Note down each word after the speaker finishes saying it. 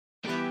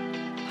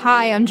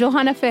Hi, I'm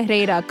Johanna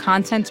Ferreira,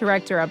 content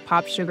director at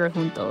Pop Sugar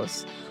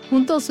Juntos.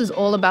 Juntos is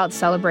all about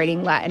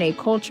celebrating Latinx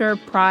culture,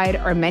 pride,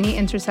 our many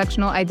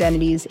intersectional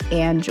identities,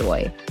 and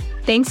joy.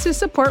 Thanks to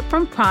support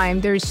from Prime,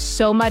 there's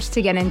so much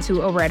to get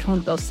into over at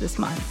Juntos this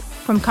month.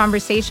 From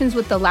conversations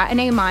with the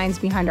Latinx minds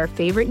behind our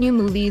favorite new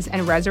movies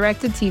and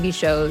resurrected TV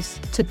shows,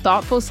 to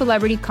thoughtful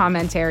celebrity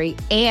commentary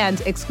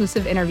and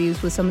exclusive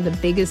interviews with some of the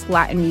biggest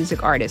Latin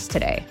music artists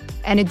today.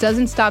 And it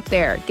doesn't stop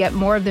there. Get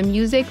more of the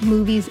music,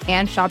 movies,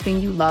 and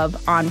shopping you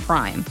love on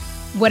Prime.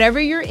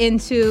 Whatever you're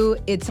into,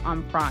 it's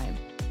on Prime.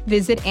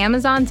 Visit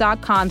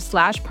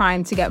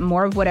Amazon.com/Prime to get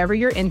more of whatever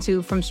you're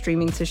into, from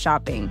streaming to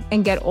shopping.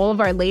 And get all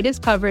of our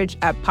latest coverage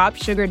at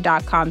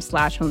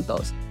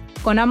popsugar.com/juntos.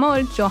 Con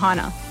amor,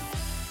 Johanna.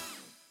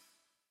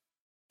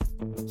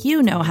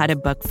 You know how to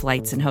book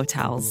flights and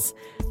hotels.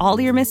 All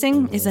you're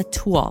missing is a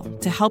tool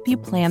to help you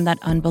plan that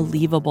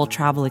unbelievable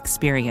travel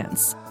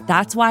experience.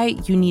 That's why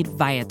you need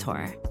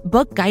Viator.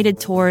 Book guided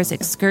tours,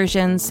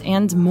 excursions,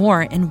 and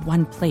more in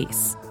one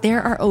place.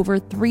 There are over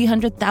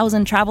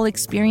 300,000 travel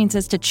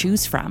experiences to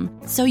choose from,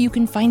 so you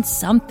can find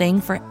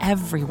something for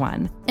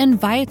everyone. And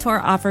Viator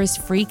offers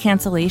free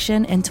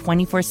cancellation and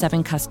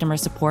 24/7 customer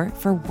support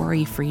for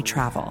worry-free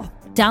travel.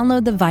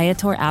 Download the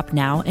Viator app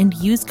now and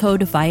use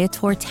code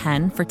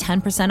Viator10 for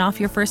 10% off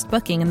your first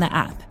booking in the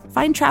app.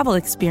 Find travel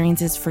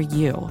experiences for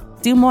you.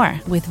 Do more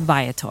with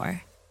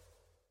Viator.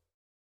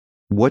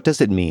 What does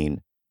it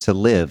mean to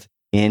live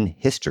in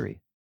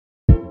history?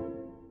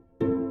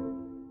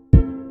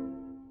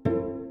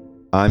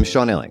 I'm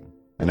Sean Illing,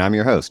 and I'm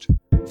your host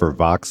for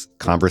Vox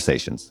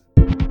Conversations.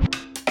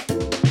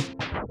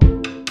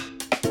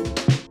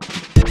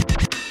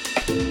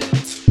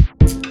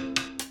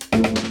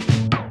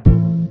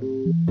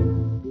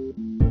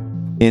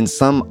 In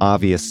some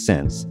obvious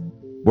sense,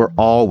 we're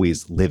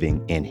always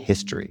living in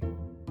history.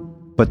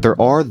 But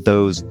there are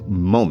those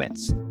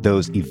moments,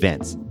 those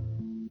events,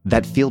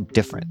 that feel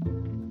different,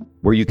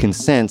 where you can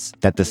sense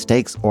that the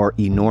stakes are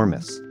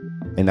enormous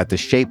and that the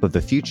shape of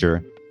the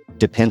future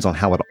depends on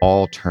how it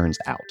all turns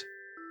out.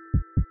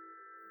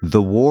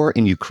 The war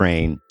in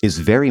Ukraine is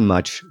very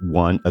much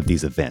one of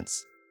these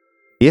events.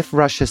 If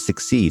Russia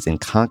succeeds in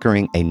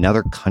conquering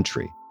another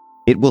country,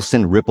 it will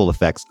send ripple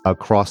effects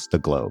across the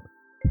globe,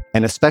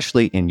 and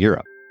especially in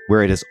Europe,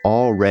 where it has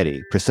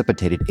already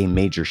precipitated a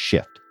major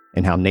shift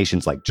in how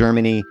nations like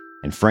Germany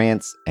and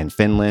France and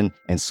Finland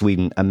and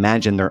Sweden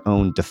imagine their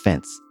own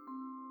defense.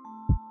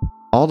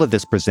 All of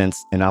this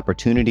presents an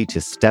opportunity to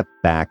step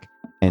back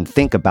and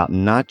think about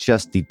not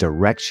just the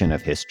direction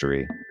of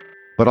history,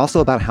 but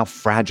also about how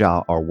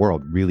fragile our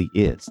world really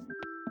is,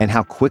 and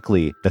how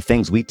quickly the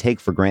things we take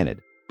for granted,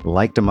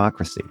 like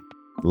democracy,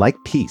 like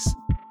peace,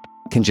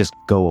 can just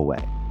go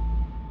away.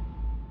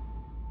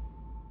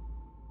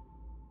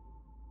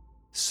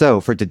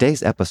 So for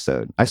today's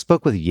episode, I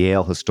spoke with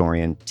Yale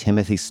historian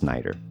Timothy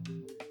Snyder.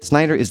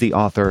 Snyder is the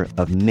author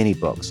of many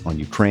books on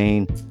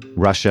Ukraine,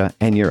 Russia,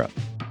 and Europe.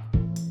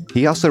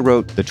 He also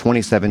wrote the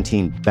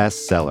 2017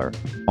 bestseller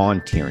On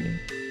Tyranny,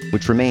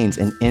 which remains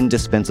an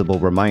indispensable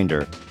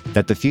reminder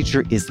that the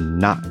future is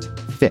not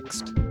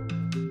fixed,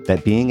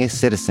 that being a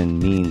citizen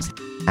means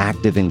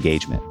active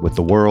engagement with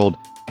the world,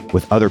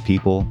 with other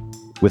people,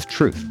 with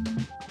truth.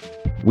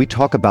 We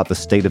talk about the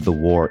state of the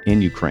war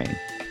in Ukraine,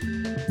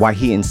 why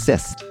he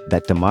insists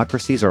that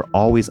democracies are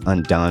always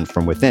undone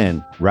from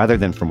within rather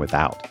than from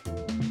without,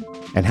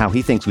 and how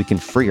he thinks we can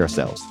free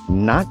ourselves,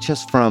 not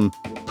just from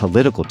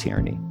political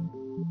tyranny,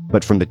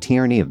 but from the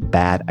tyranny of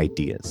bad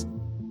ideas.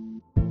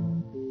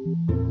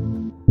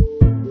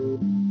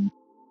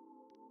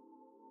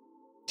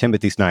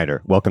 Timothy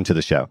Snyder, welcome to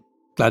the show.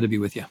 Glad to be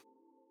with you.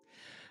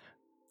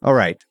 All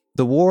right.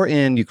 The war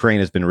in Ukraine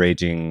has been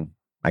raging,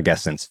 I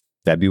guess, since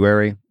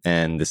February,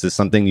 and this is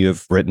something you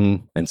have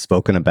written and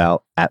spoken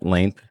about at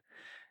length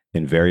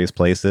in various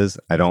places.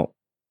 I don't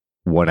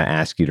want to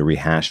ask you to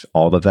rehash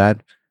all of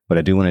that, but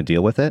I do want to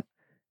deal with it.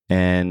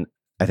 And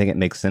I think it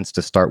makes sense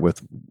to start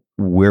with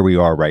where we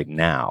are right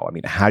now. I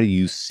mean, how do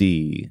you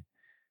see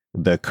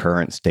the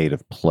current state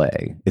of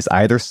play? Is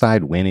either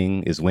side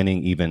winning? Is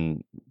winning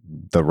even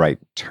the right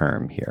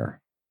term here?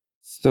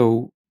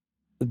 So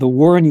the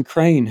war in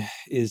Ukraine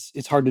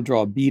it's hard to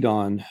draw a bead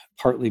on,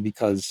 partly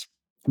because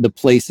the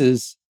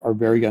places are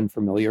very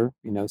unfamiliar.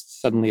 You know,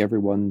 suddenly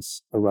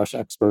everyone's a Russia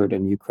expert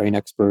and Ukraine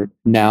expert.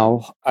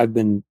 Now I've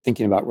been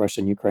thinking about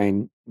Russia and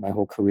Ukraine my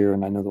whole career,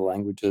 and I know the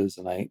languages,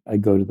 and I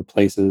go to the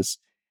places,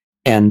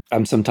 and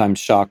I'm sometimes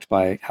shocked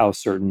by how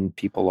certain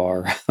people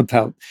are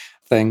about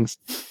things.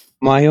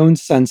 My own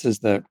sense is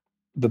that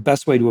the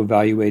best way to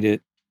evaluate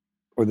it,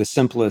 or the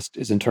simplest,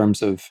 is in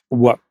terms of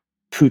what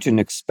Putin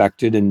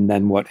expected and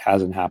then what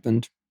hasn't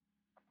happened.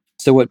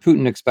 So what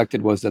Putin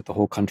expected was that the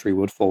whole country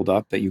would fold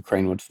up, that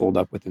Ukraine would fold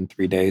up within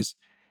 3 days.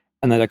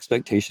 And that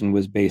expectation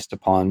was based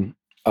upon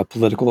a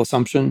political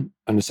assumption,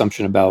 an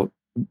assumption about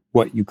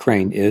what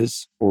Ukraine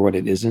is or what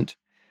it isn't,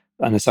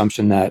 an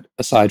assumption that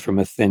aside from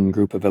a thin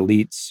group of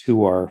elites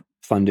who are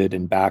funded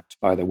and backed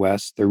by the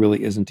West, there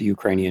really isn't a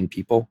Ukrainian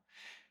people.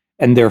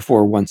 And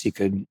therefore, once he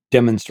could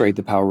demonstrate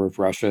the power of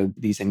Russia,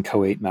 these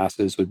inchoate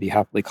masses would be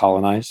happily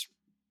colonized.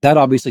 That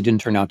obviously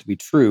didn't turn out to be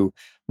true.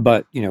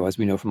 But, as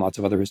we know from lots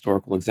of other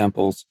historical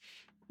examples,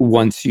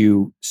 once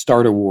you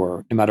start a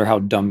war, no matter how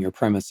dumb your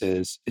premise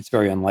is, it's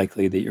very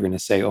unlikely that you're going to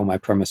say, oh, my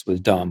premise was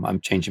dumb, I'm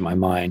changing my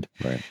mind.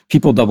 Right.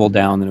 People double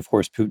down, and of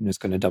course, Putin is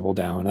going to double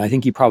down. And I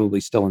think he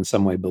probably still in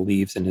some way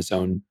believes in his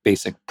own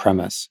basic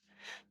premise.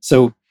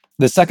 So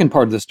the second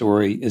part of the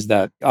story is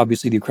that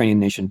obviously the Ukrainian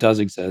nation does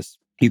exist.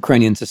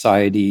 Ukrainian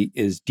society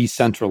is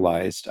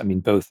decentralized,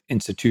 both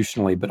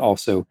institutionally, but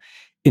also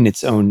in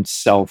its own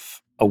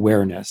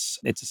self-awareness.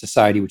 It's a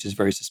society which is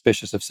very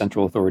suspicious of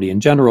central authority in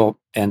general,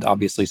 and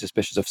obviously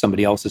suspicious of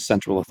somebody else's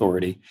central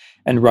authority.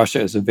 And Russia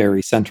is a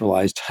very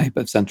centralized type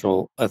of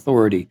central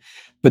authority.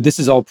 But this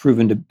is all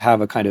proven to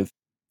have a kind of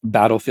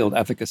battlefield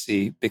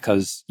efficacy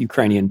because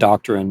Ukrainian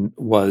doctrine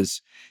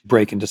was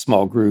break into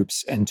small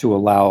groups and to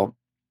allow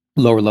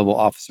lower level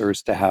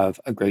officers to have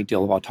a great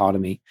deal of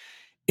autonomy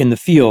in the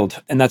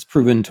field. And that's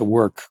proven to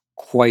work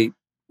quite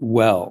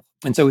well.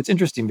 And so it's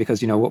interesting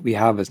because, what we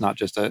have is not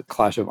just a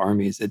clash of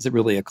armies, it's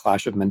really a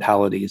clash of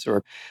mentalities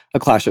or a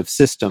clash of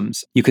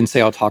systems. You can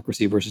say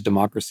autocracy versus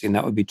democracy, and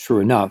that would be true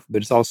enough,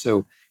 but it's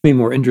also maybe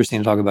more interesting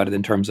to talk about it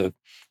in terms of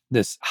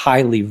this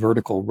highly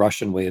vertical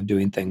Russian way of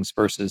doing things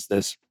versus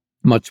this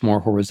much more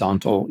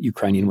horizontal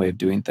Ukrainian way of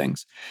doing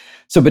things.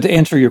 So, but to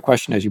answer your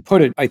question as you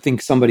put it, I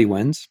think somebody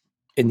wins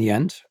in the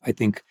end. I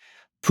think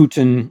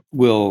Putin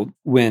will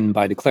win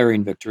by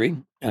declaring victory.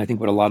 And I think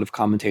what a lot of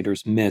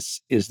commentators miss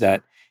is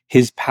that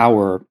his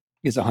power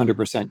is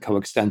 100%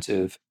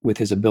 coextensive with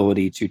his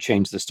ability to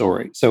change the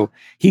story. So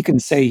he can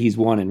say he's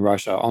won in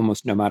Russia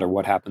almost no matter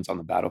what happens on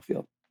the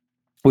battlefield,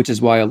 which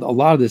is why a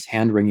lot of this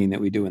hand-wringing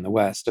that we do in the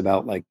West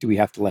about do we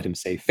have to let him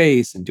save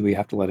face and do we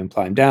have to let him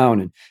climb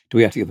down and do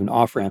we have to give him an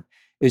off-ramp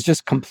is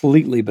just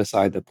completely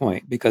beside the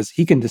point because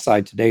he can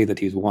decide today that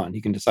he's won.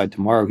 He can decide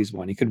tomorrow he's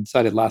won. He could have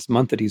decided last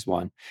month that he's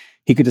won.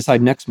 He could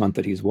decide next month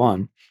that he's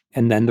won.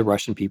 And then the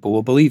Russian people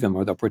will believe him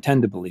or they'll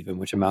pretend to believe him,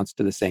 which amounts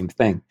to the same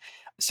thing.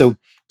 So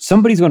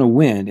somebody's going to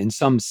win in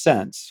some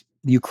sense.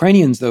 The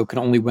Ukrainians, though, can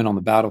only win on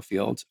the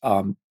battlefield.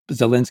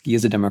 Zelensky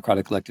is a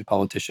democratic elected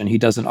politician. He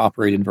doesn't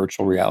operate in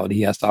virtual reality.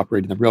 He has to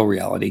operate in the real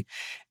reality.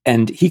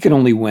 And he can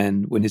only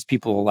win when his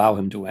people allow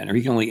him to win, or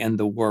he can only end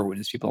the war when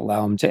his people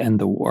allow him to end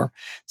the war.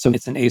 So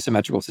it's an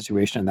asymmetrical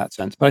situation in that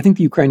sense. But I think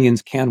the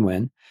Ukrainians can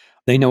win.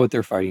 They know what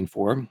they're fighting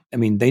for.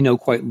 They know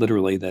quite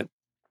literally that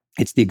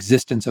it's the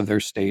existence of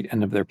their state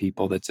and of their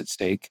people that's at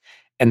stake.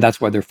 And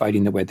that's why they're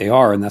fighting the way they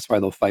are. And that's why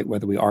they'll fight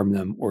whether we arm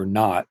them or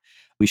not.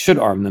 We should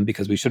arm them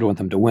because we should want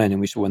them to win and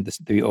we should want this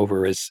to be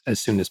over as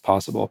soon as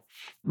possible.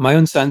 My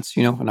own sense,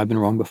 and I've been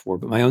wrong before,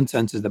 but my own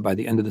sense is that by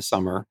the end of the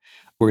summer,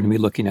 we're going to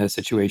be looking at a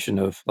situation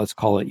of, let's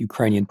call it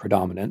Ukrainian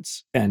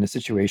predominance, and a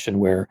situation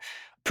where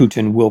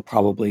Putin will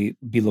probably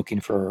be looking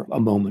for a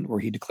moment where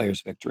he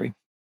declares victory.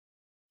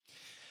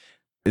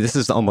 This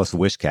is almost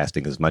wish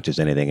casting as much as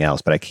anything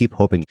else, but I keep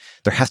hoping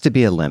there has to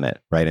be a limit,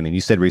 right?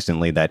 You said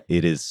recently that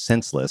it is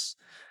senseless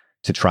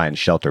to try and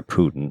shelter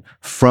Putin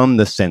from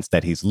the sense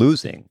that he's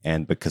losing.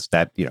 And because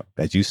that,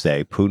 as you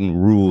say, Putin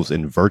rules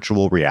in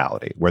virtual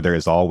reality where there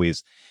is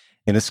always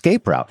an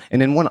escape route.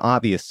 And in one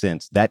obvious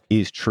sense, that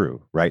is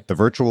true, right? The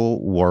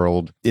virtual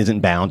world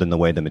isn't bound in the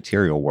way the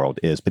material world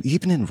is. But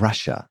even in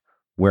Russia,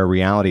 where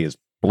reality is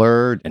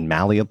blurred and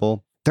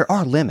malleable, there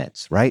are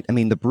limits, right?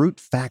 The brute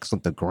facts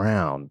on the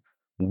ground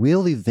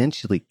will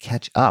eventually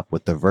catch up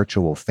with the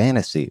virtual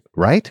fantasy,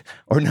 right?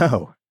 Or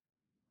no?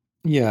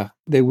 Yeah,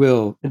 they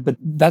will. But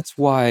that's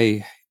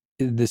why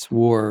this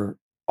war,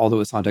 although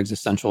it's not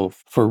existential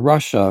for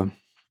Russia,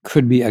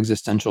 could be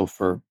existential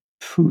for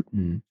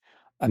Putin.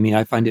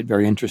 I find it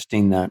very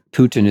interesting that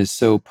Putin is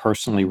so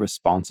personally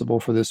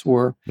responsible for this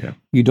war. Yeah.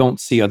 You don't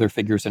see other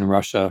figures in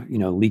Russia,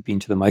 leaping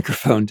to the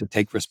microphone to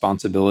take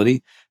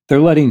responsibility.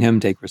 They're letting him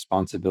take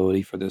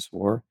responsibility for this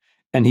war.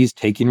 And he's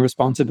taking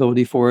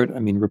responsibility for it.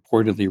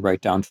 Reportedly right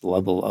down to the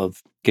level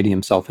of getting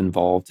himself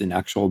involved in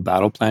actual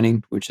battle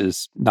planning, which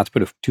is, not to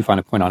put too fine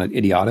a point on it,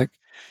 idiotic.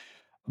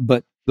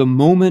 But the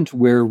moment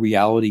where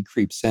reality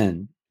creeps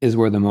in is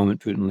where the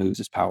moment Putin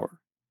loses power.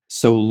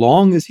 So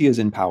long as he is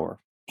in power,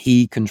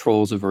 he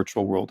controls a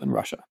virtual world in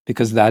Russia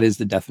because that is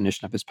the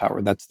definition of his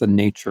power. That's the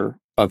nature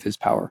of his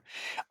power.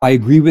 I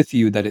agree with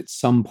you that at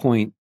some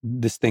point,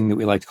 this thing that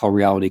we like to call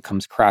reality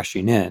comes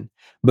crashing in.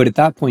 But at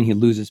that point, he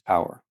loses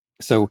power.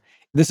 So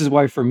this is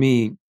why, for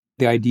me,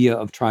 the idea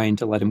of trying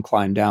to let him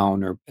climb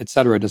down or et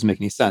cetera doesn't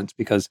make any sense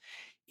because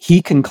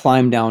he can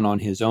climb down on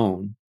his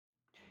own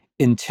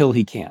until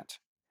he can't.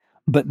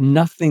 But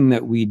nothing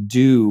that we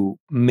do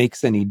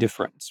makes any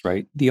difference,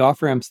 right? The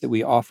off-ramps that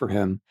we offer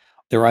him,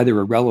 they're either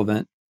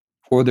irrelevant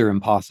or they're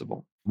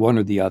impossible, one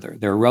or the other.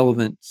 They're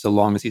irrelevant so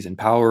long as he's in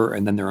power,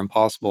 and then they're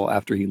impossible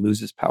after he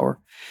loses power.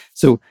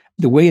 So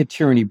the way a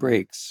tyranny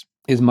breaks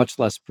is much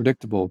less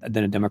predictable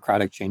than a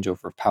democratic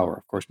changeover of power.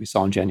 Of course, we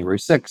saw on January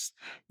 6th,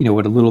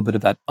 what a little bit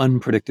of that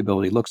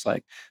unpredictability looks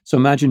like. So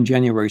imagine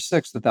January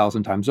 6th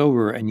 1,000 times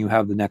over, and you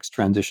have the next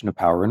transition of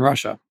power in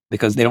Russia,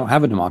 because they don't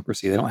have a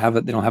democracy. They don't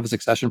have a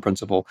succession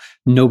principle.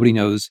 Nobody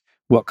knows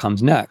what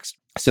comes next.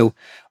 So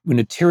when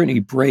a tyranny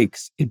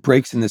breaks, it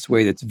breaks in this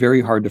way that's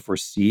very hard to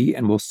foresee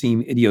and will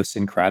seem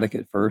idiosyncratic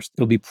at first.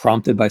 It'll be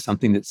prompted by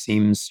something that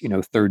seems,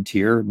 third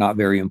tier, not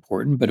very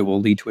important, but it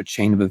will lead to a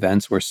chain of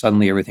events where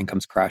suddenly everything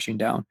comes crashing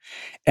down.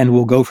 And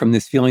we'll go from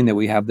this feeling that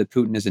we have that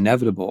Putin is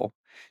inevitable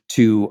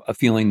to a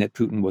feeling that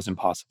Putin was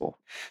impossible.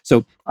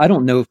 So I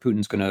don't know if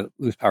Putin's going to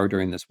lose power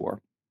during this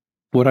war.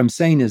 What I'm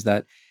saying is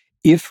that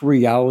if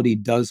reality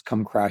does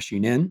come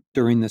crashing in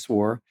during this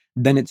war,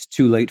 then it's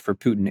too late for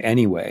Putin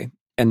anyway.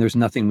 And there's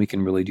nothing we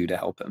can really do to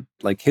help him.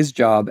 Like, his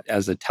job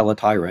as a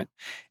teletyrant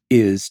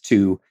is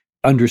to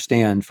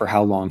understand for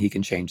how long he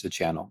can change the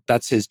channel.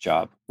 That's his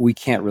job. We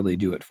can't really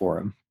do it for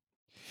him.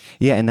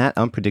 Yeah, and that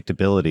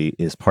unpredictability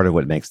is part of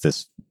what makes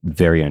this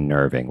very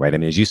unnerving, right? I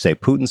mean, as you say,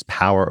 Putin's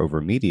power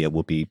over media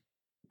will be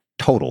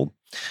total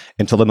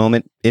until the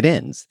moment it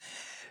ends.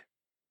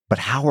 But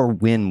how or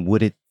when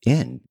would it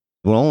end?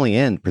 It will only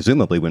end,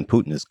 presumably, when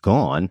Putin is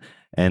gone.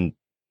 And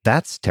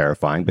that's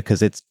terrifying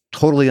because it's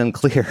totally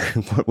unclear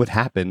what would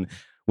happen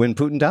when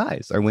Putin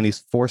dies or when he's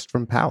forced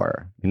from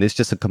power. And it's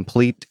just a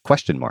complete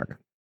question mark.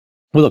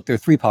 Well, look, there are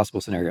three possible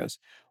scenarios.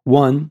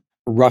 One,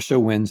 Russia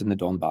wins in the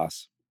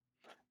Donbass,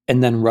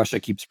 and then Russia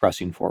keeps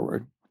pressing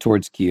forward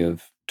towards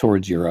Kiev,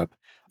 towards Europe.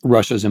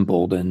 Russia's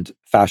emboldened.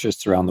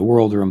 Fascists around the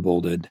world are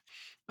emboldened.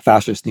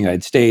 Fascists in the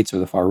United States, or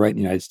the far right in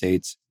the United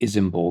States, is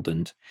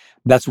emboldened.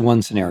 That's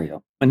one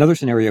scenario. Another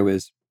scenario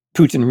is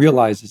Putin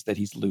realizes that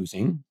he's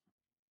losing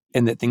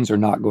and that things are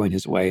not going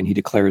his way, and he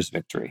declares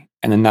victory.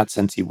 And in that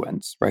sense, he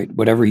wins, right?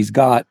 Whatever he's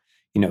got,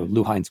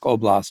 Luhansk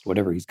Oblast,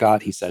 whatever he's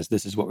got, he says,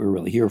 this is what we're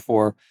really here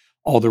for.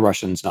 All the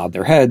Russians nod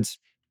their heads.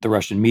 The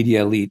Russian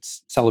media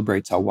elites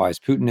celebrates how wise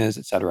Putin is,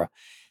 etc.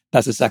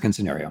 That's the second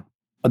scenario.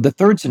 The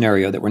third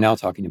scenario that we're now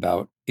talking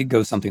about, it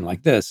goes something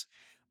like this.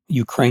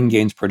 Ukraine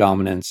gains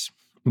predominance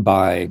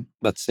by,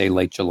 let's say,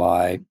 late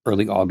July,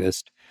 early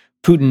August.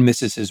 Putin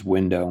misses his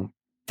window.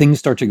 Things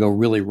start to go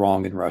really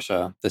wrong in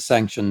Russia. The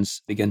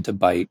sanctions begin to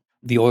bite.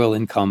 The oil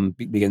income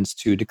begins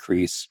to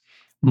decrease.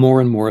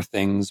 More and more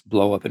things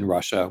blow up in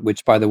Russia,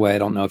 which, by the way, I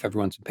don't know if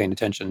everyone's been paying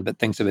attention, but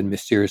things have been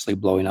mysteriously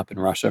blowing up in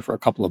Russia for a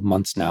couple of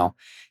months now,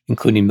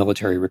 including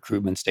military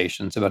recruitment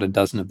stations. About a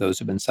dozen of those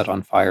have been set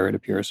on fire, it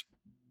appears.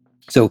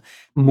 So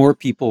more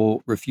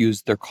people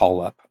refused their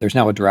call up. There's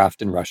now a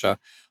draft in Russia.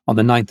 On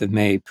the 9th of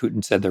May,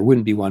 Putin said there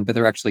wouldn't be one, but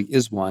there actually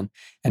is one,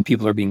 and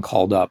people are being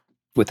called up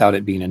without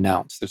it being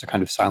announced. There's a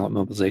kind of silent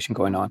mobilization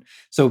going on.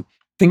 So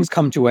things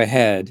come to a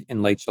head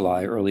in late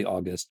July, early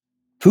August.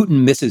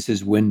 Putin misses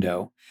his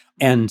window,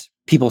 and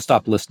people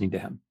stop listening to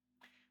him.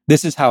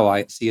 This is how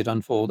I see it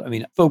unfold. I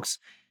mean, folks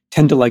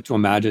tend to like to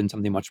imagine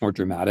something much more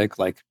dramatic,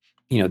 like,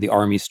 the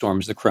army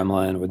storms the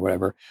Kremlin or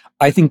whatever.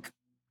 I think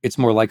it's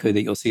more likely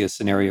that you'll see a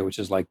scenario which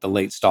is like the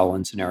late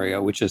Stalin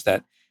scenario, which is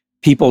that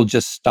people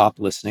just stop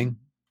listening.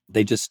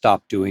 They just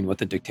stop doing what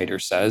the dictator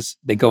says.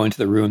 They go into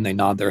the room, they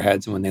nod their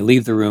heads, and when they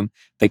leave the room,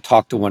 they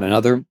talk to one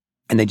another,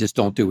 and they just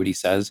don't do what he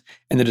says.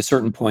 And at a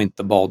certain point,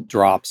 the ball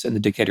drops, and the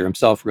dictator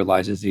himself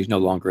realizes he's no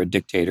longer a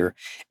dictator.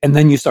 And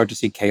then you start to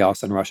see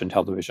chaos on Russian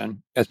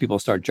television as people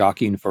start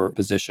jockeying for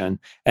position,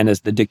 and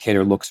as the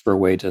dictator looks for a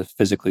way to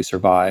physically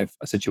survive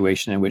a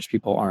situation in which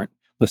people aren't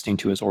listening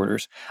to his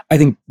orders. I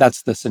think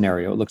that's the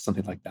scenario. It looks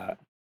something like that.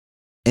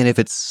 And if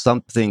it's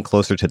something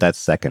closer to that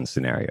second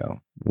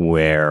scenario,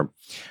 where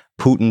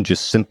Putin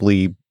just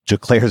simply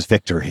declares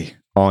victory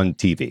on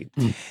TV,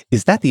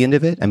 is that the end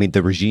of it? I mean,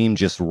 the regime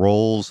just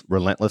rolls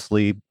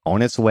relentlessly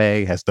on its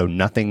way as though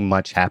nothing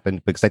much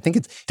happened? Because I think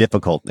it's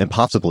difficult,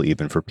 impossible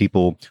even, for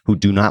people who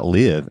do not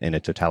live in a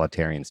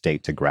totalitarian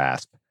state to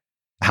grasp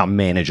how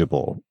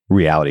manageable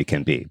reality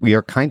can be. We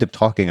are kind of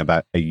talking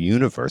about a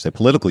universe, a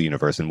political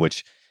universe, in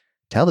which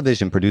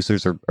television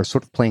producers are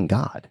sort of playing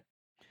God.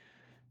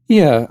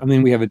 Yeah, I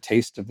mean, we have a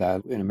taste of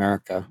that in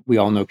America. We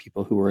all know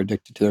people who are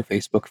addicted to their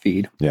Facebook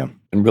feed and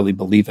really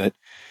believe it.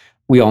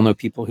 We all know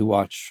people who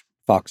watch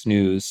Fox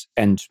News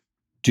and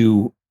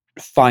do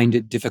find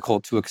it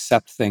difficult to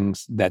accept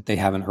things that they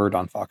haven't heard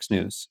on Fox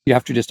News. You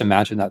have to just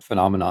imagine that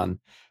phenomenon,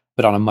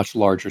 but on a much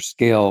larger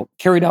scale,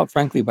 carried out,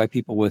 frankly, by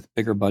people with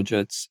bigger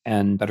budgets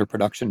and better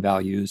production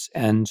values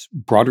and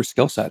broader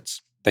skill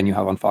sets than you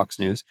have on Fox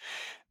News.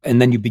 And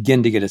then you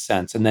begin to get a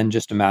sense, and then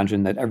just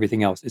imagine that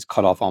everything else is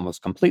cut off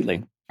almost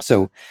completely.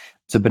 So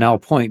it's a banal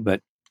point,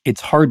 but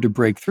it's hard to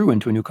break through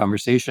into a new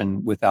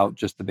conversation without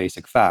just the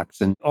basic facts.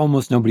 And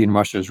almost nobody in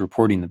Russia is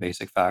reporting the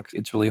basic facts.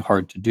 It's really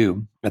hard to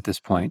do at this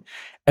point.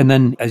 And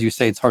then, as you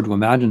say, it's hard to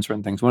imagine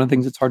certain things. One of the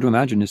things it's hard to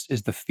imagine is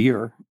the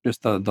fear,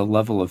 just the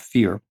level of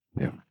fear.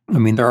 Yeah. I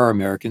mean, there are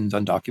Americans,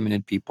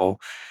 undocumented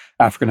people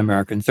African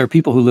Americans. There are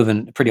people who live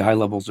in pretty high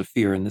levels of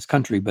fear in this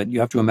country, but you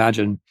have to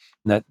imagine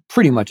that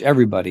pretty much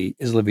everybody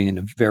is living in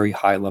a very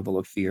high level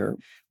of fear,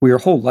 where your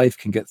whole life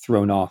can get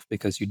thrown off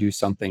because you do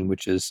something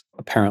which is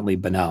apparently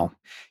banal.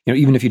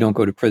 Even if you don't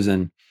go to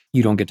prison,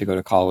 you don't get to go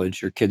to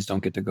college, your kids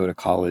don't get to go to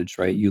college,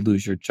 right? You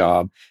lose your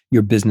job,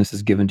 your business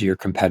is given to your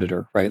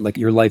competitor, right? Like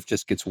your life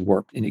just gets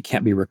warped and it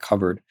can't be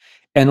recovered.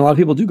 And a lot of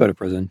people do go to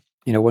prison.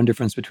 One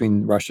difference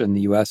between Russia and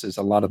the US is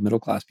a lot of middle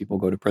class people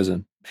go to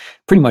prison.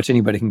 Pretty much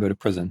anybody can go to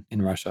prison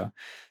in Russia.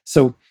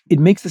 So it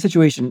makes the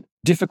situation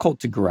difficult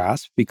to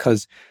grasp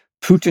because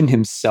Putin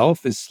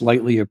himself is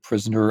slightly a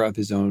prisoner of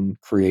his own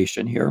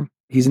creation here.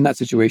 He's in that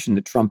situation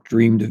that Trump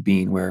dreamed of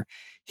being, where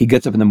he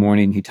gets up in the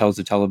morning, he tells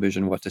the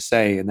television what to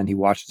say, and then he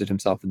watches it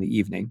himself in the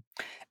evening.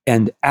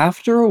 And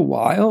after a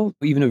while,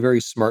 even a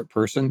very smart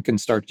person can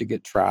start to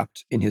get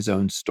trapped in his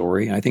own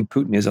story. And I think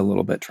Putin is a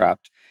little bit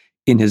trapped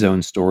in his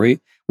own story,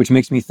 which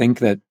makes me think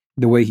that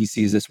the way he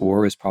sees this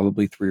war is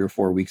probably 3 or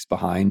 4 weeks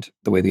behind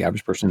the way the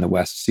average person in the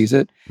West sees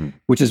it,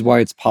 which is why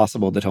it's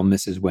possible that he'll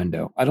miss his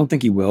window. I don't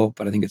think he will,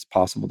 but I think it's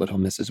possible that he'll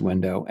miss his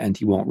window and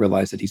he won't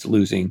realize that he's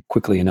losing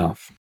quickly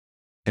enough.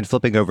 And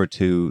flipping over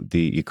to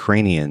the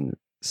Ukrainian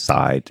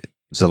side,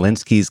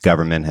 Zelensky's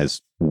government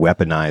has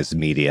weaponized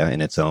media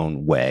in its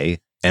own way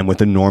and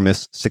with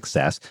enormous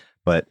success.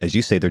 But as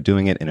you say, they're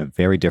doing it in a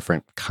very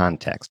different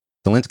context.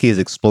 Zelensky is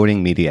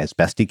exploiting media as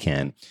best he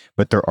can,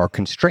 but there are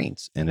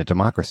constraints in a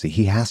democracy.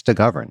 He has to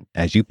govern,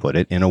 as you put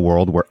it, in a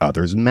world where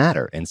others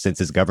matter. And since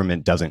his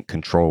government doesn't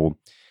control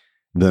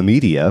the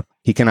media,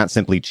 he cannot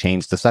simply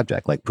change the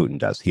subject like Putin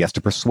does. He has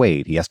to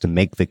persuade. He has to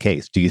make the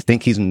case. Do you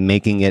think he's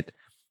making it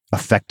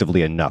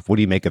effectively enough? What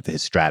do you make of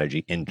his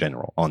strategy in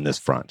general on this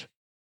front?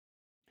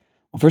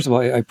 Well, first of all,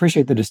 I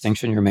appreciate the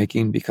distinction you're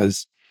making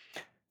because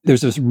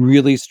there's this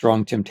really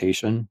strong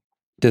temptation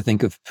to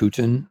think of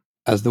Putin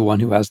as the one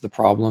who has the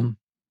problem.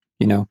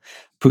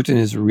 Putin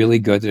is really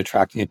good at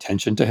attracting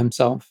attention to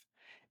himself.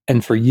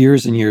 And for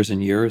years and years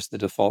and years, the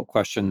default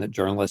question that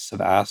journalists have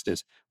asked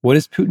is, what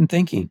is Putin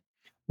thinking?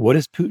 What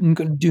is Putin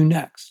going to do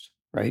next?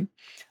 Right?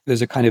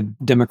 There's a kind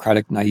of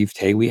democratic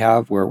naivete we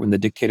have where when the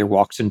dictator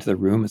walks into the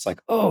room, it's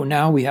like, oh,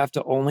 now we have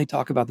to only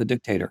talk about the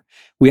dictator.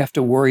 We have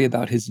to worry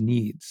about his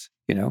needs,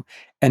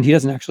 and he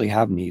doesn't actually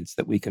have needs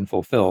that we can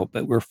fulfill,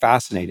 but we're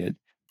fascinated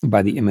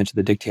by the image of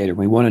the dictator.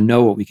 We want to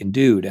know what we can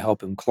do to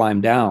help him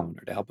climb down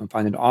or to help him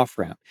find an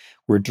off-ramp.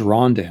 We're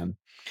drawn to him,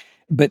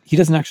 but he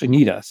doesn't actually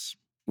need us.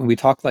 When we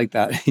talk like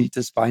that, he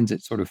just finds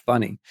it sort of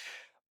funny.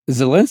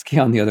 Zelensky,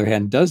 on the other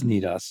hand, does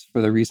need us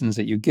for the reasons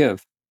that you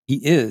give. He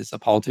is a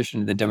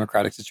politician in a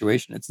democratic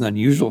situation. It's an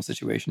unusual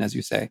situation, as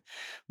you say,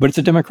 but it's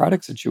a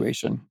democratic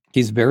situation.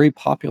 He's very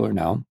popular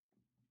now.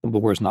 The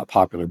war is not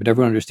popular, but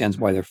everyone understands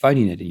why they're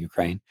fighting it in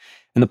Ukraine.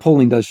 And the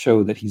polling does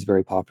show that he's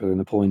very popular,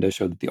 and the polling does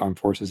show that the armed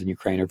forces in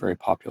Ukraine are very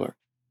popular.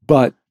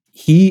 But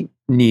he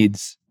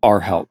needs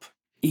our help.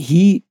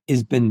 He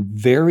has been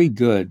very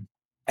good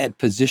at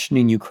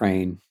positioning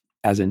Ukraine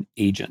as an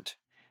agent.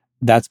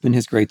 That's been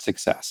his great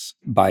success,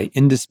 by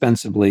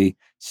indispensably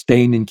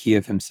staying in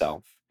Kiev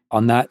himself.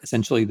 On that,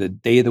 essentially, the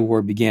day the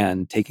war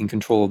began, taking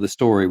control of the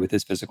story with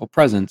his physical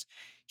presence,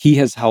 he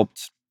has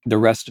helped the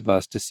rest of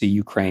us to see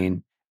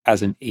Ukraine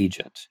as an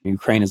agent.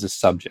 Ukraine is a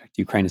subject.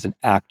 Ukraine is an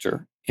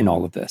actor in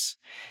all of this.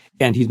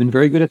 And he's been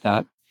very good at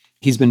that.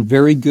 He's been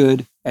very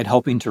good at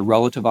helping to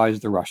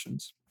relativize the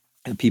Russians.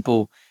 And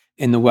people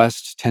in the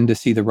West tend to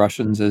see the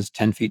Russians as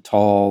 10 feet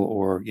tall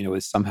or,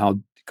 as somehow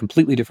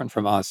completely different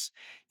from us.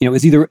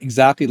 Is either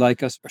exactly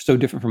like us or so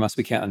different from us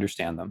we can't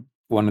understand them,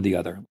 one or the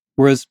other.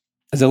 Whereas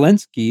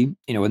Zelensky,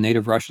 a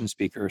native Russian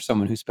speaker,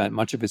 someone who spent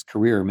much of his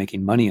career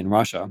making money in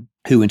Russia,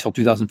 who until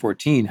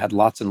 2014 had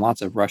lots and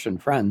lots of Russian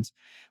friends.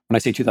 When I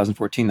say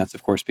 2014, that's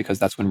of course because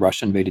that's when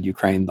Russia invaded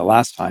Ukraine the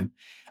last time.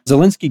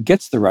 Zelensky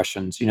gets the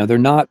Russians. They're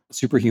not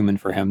superhuman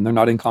for him. They're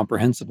not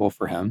incomprehensible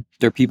for him.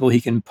 They're people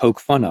he can poke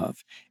fun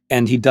of.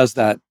 And he does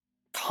that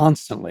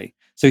constantly.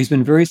 So he's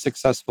been very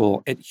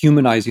successful at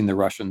humanizing the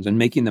Russians and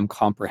making them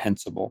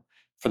comprehensible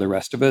for the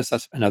rest of us.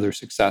 That's another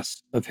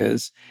success of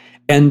his.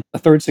 And a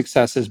third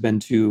success has been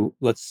to,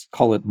 let's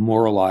call it,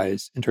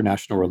 moralize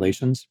international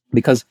relations,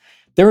 because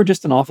there are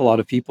just an awful lot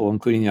of people,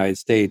 including the United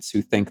States,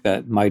 who think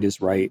that might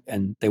is right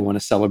and they want to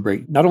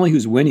celebrate not only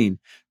who's winning,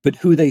 but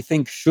who they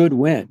think should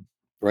win,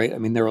 right? I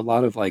mean, there are a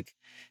lot of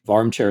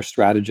armchair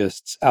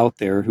strategists out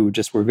there who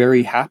just were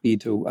very happy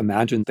to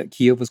imagine that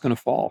Kiev was going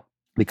to fall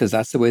because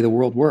that's the way the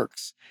world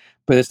works.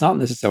 But it's not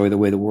necessarily the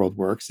way the world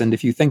works. And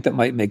if you think that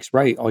might makes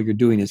right, all you're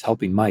doing is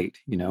helping might,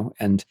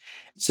 And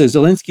so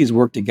Zelensky's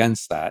worked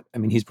against that. I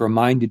mean, he's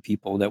reminded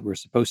people that we're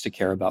supposed to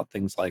care about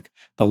things like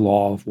the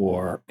law of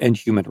war and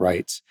human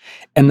rights.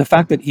 And the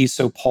fact that he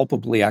so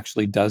palpably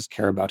actually does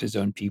care about his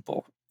own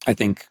people, I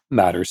think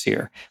matters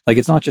here.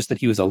 It's not just that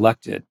he was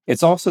elected.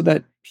 It's also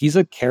that he's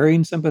a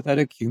caring,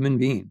 sympathetic human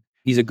being.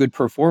 He's a good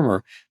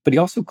performer, but he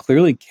also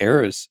clearly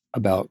cares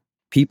about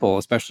people,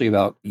 especially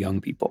about young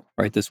people,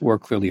 right? This war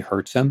clearly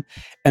hurts him.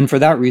 And for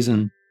that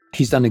reason,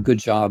 He's done a good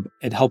job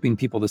at helping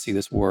people to see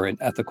this war in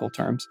ethical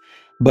terms.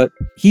 But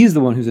he's the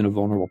one who's in a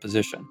vulnerable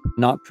position,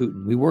 not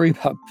Putin. We worry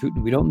about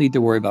Putin. We don't need to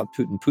worry about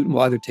Putin. Putin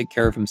will either take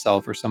care of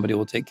himself or somebody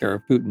will take care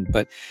of Putin.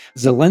 But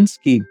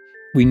Zelensky,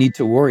 we need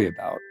to worry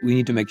about. We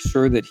need to make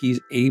sure that he's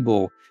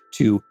able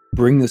to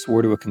bring this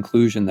war to a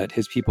conclusion that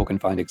his people can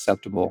find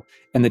acceptable,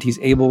 and that he's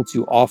able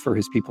to offer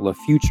his people a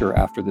future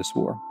after this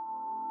war.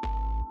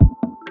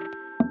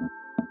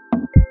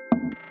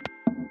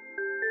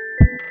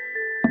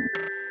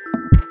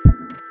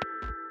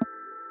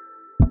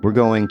 We're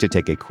going to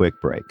take a quick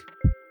break.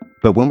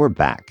 But when we're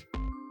back,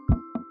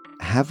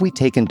 have we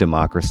taken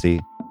democracy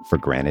for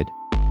granted?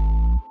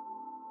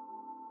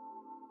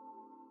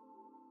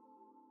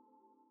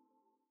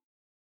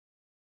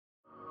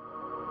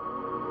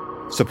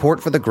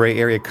 Support for the Gray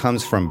Area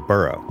comes from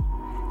Burrow.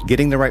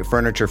 Getting the right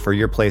furniture for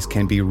your place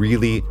can be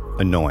really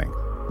annoying.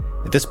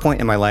 At this point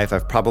in my life,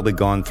 I've probably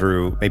gone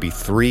through maybe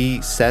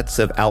 3 sets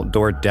of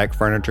outdoor deck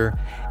furniture,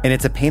 and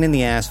it's a pain in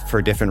the ass for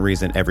a different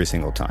reason every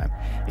single time.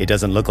 It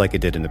doesn't look like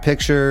it did in the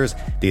pictures,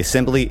 the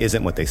assembly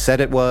isn't what they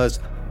said it was,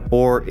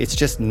 or it's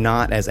just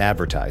not as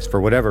advertised for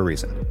whatever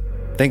reason.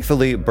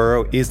 Thankfully,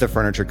 Burrow is the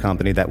furniture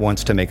company that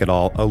wants to make it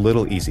all a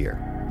little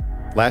easier.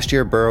 Last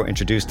year, Burrow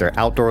introduced their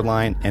outdoor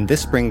line, and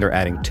this spring they're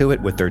adding to it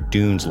with their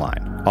Dunes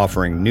line,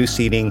 offering new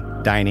seating,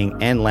 dining,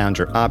 and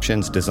lounger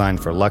options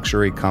designed for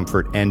luxury,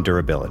 comfort, and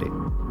durability.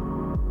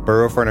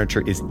 Burrow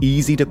furniture is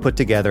easy to put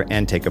together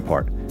and take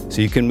apart,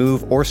 so you can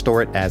move or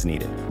store it as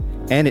needed.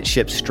 And it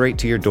ships straight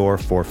to your door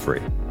for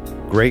free.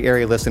 Gray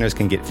Area listeners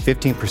can get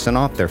 15%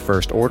 off their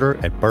first order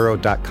at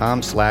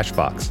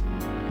burrow.com/Vox.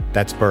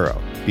 That's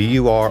Burrow,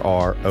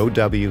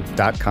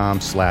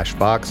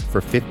 BURROW.com/Vox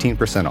for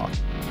 15%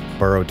 off.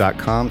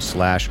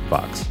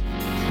 burrow.com/Vox.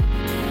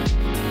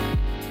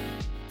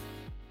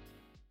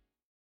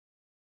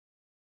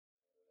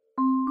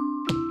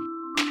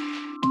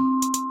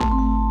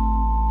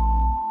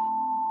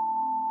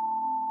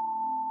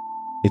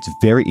 It's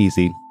very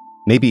easy,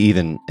 maybe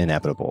even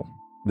inevitable,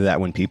 that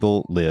when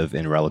people live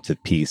in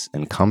relative peace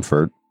and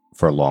comfort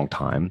for a long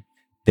time,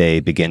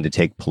 they begin to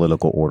take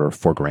political order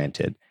for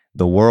granted.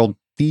 The world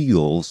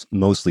feels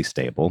mostly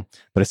stable,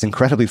 but it's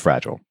incredibly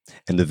fragile,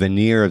 and the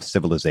veneer of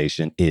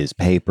civilization is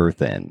paper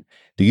thin.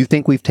 Do you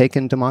think we've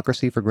taken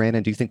democracy for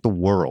granted? Do you think the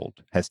world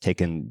has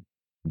taken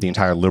the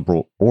entire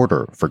liberal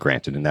order for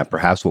granted, and that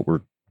perhaps what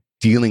we're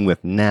dealing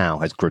with now,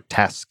 as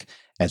grotesque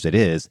as it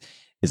is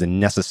a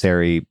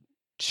necessary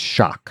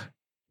shock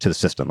to the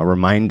system, a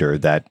reminder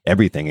that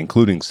everything,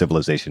 including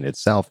civilization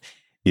itself,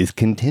 is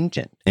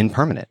contingent and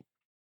permanent?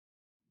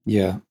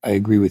 Yeah, I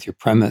agree with your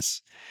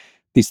premise.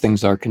 These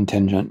things are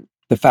contingent.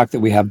 The fact that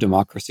we have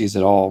democracies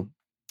at all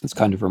is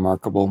kind of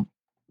remarkable.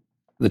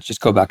 Let's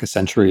just go back a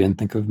century and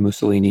think of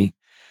Mussolini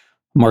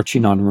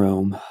marching on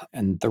Rome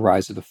and the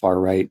rise of the far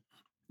right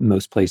in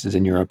most places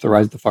in Europe, the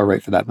rise of the far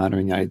right, for that matter,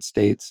 in the United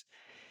States.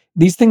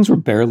 These things were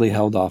barely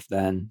held off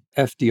then.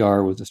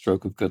 FDR was a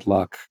stroke of good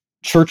luck.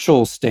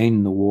 Churchill staying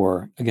in the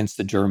war against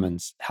the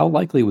Germans, how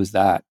likely was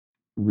that,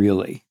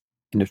 really?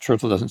 And if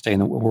Churchill doesn't stay in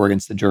the war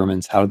against the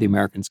Germans, how did the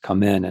Americans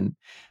come in, and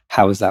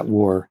how is that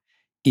war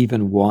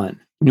even won?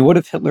 What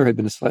if Hitler had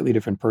been a slightly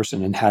different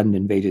person and hadn't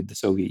invaded the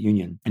Soviet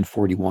Union in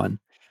 1941?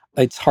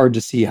 It's hard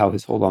to see how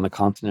his hold on the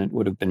continent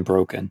would have been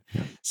broken.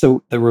 Yeah.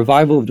 So the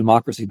revival of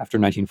democracy after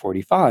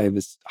 1945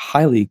 is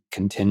highly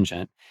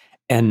contingent.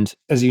 And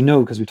as you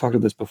know, because we talked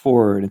about this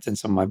before, and it's in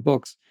some of my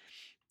books,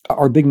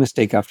 our big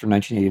mistake after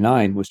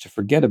 1989 was to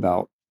forget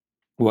about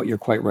what you're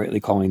quite rightly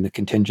calling the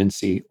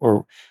contingency,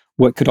 or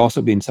what could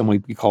also be in some way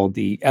be called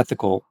the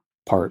ethical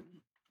part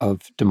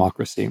of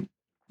democracy.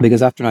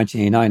 Because after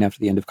 1989, after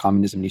the end of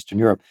communism in Eastern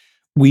Europe,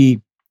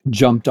 we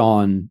jumped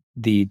on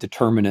the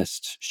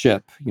determinist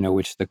ship,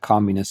 which the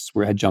communists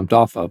had jumped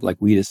off of. Like,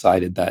 we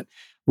decided that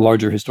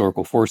larger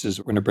historical forces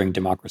were going to bring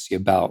democracy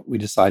about. We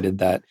decided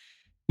that,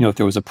 if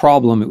there was a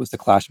problem, it was the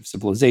clash of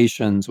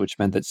civilizations, which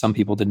meant that some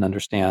people didn't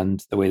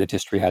understand the way that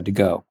history had to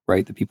go,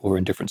 right? The people were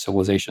in different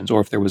civilizations.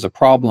 Or if there was a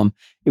problem,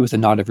 it was that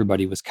not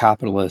everybody was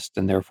capitalist,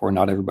 and therefore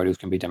not everybody was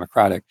going to be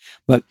democratic.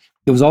 But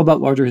it was all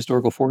about larger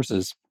historical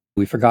forces.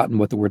 We've forgotten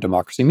what the word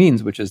democracy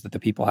means, which is that the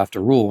people have to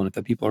rule. And if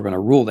the people are going to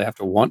rule, they have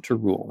to want to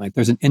rule. Like,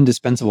 there's an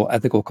indispensable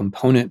ethical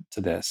component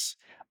to this,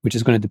 which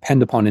is going to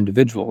depend upon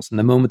individuals. And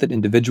the moment that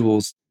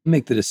individuals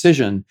make the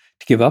decision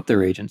to give up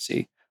their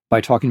agency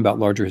by talking about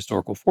larger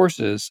historical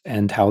forces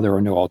and how there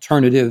are no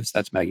alternatives,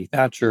 that's Maggie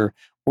Thatcher,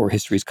 or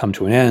history's come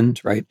to an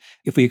end, right?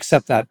 If we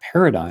accept that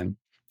paradigm,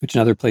 which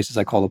in other places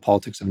I call the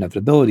politics of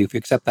inevitability, if we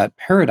accept that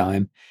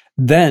paradigm,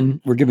 then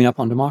we're giving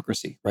up on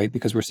democracy, right?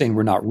 Because we're saying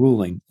we're not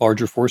ruling.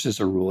 Larger forces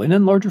are ruling,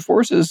 and larger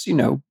forces,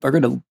 are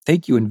going to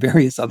take you in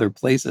various other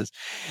places.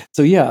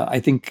 So yeah,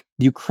 I think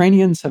the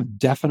Ukrainians have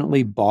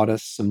definitely bought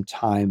us some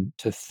time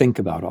to think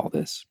about all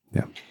this.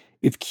 Yeah.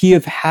 If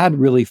Kiev had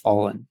really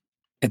fallen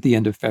at the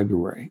end of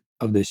February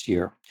of this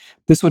year,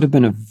 this would have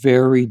been a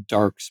very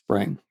dark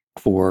spring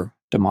for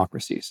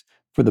democracies,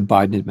 for the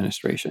Biden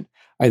administration.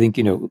 I think,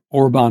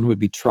 Orban would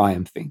be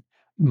triumphing.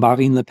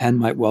 Marine Le Pen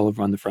might well have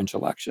run the French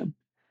election.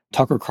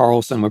 Tucker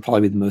Carlson would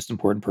probably be the most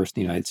important person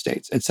in the United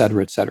States, et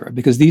cetera,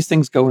 because these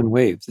things go in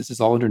waves. This is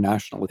all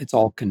international. It's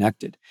all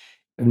connected.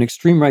 An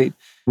extreme right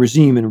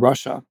regime in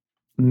Russia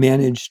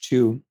managed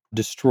to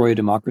destroy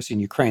democracy in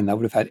Ukraine. That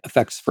would have had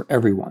effects for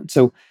everyone.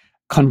 So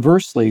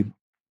conversely,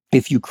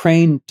 if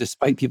Ukraine,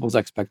 despite people's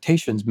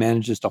expectations,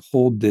 manages to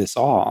hold this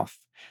off,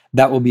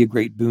 that will be a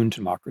great boon to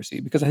democracy,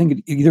 because I think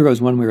it either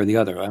goes one way or the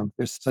other.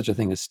 There's such a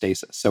thing as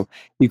stasis. So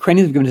the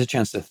Ukrainians have given us a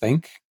chance to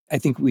think. I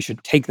think we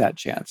should take that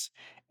chance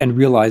and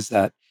realize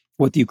that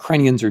what the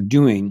Ukrainians are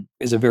doing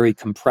is a very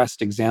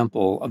compressed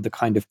example of the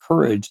kind of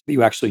courage that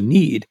you actually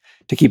need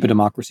to keep a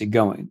democracy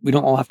going. We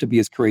don't all have to be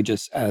as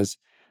courageous as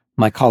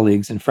my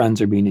colleagues and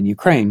friends are being in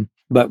Ukraine,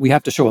 but we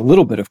have to show a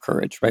little bit of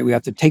courage, right? We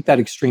have to take that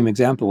extreme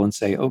example and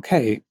say,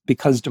 okay,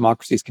 because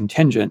democracy is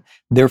contingent,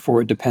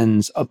 therefore it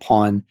depends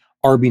upon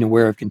our being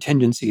aware of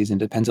contingencies and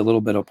depends a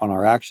little bit upon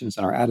our actions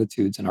and our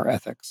attitudes and our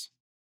ethics.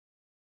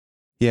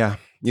 Yeah.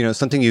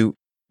 Something you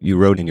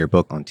wrote in your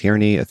book on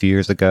tyranny a few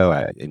years ago,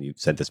 and you've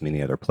said this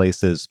many other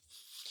places,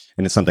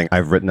 and it's something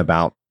I've written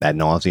about ad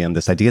nauseum,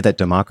 this idea that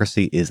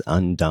democracy is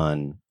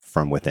undone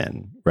from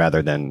within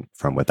rather than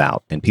from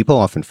without. And people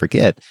often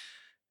forget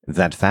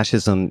that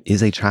fascism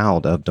is a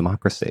child of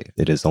democracy.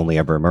 It has only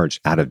ever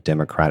emerged out of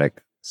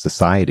democratic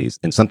societies.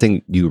 And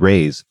something you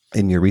raise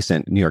in your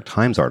recent New York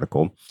Times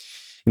article,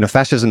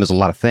 fascism is a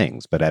lot of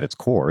things, but at its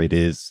core, it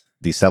is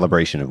the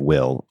celebration of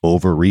will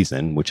over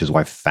reason, which is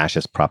why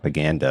fascist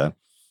propaganda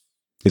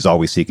is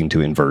always seeking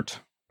to invert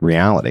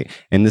reality.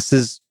 And this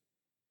is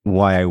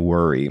why I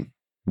worry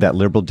that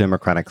liberal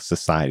democratic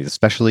societies,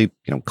 especially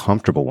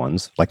comfortable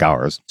ones like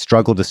ours,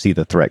 struggle to see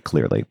the threat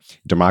clearly.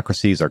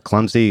 Democracies are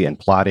clumsy and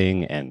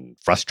plotting and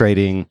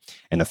frustrating,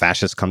 and the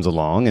fascist comes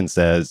along and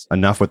says,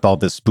 enough with all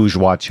this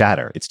bourgeois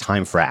chatter. It's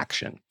time for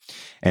action.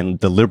 And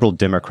the liberal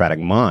democratic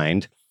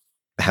mind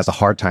has a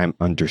hard time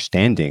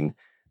understanding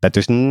that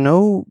there's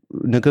no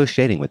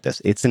negotiating with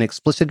this. It's an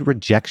explicit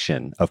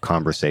rejection of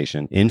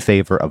conversation in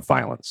favor of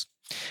violence.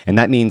 And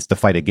that means the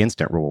fight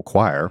against it will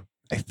require,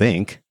 I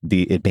think,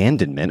 the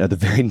abandonment of the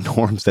very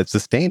norms that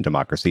sustain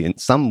democracy in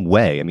some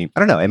way. I mean, I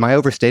don't know. Am I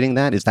overstating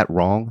that? Is that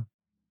wrong?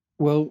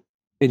 Well,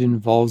 it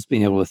involves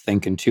being able to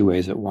think in two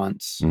ways at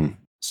once.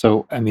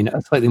 So, I mean,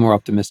 a slightly more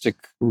optimistic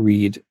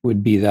read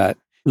would be that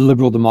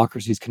liberal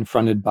democracies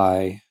confronted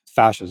by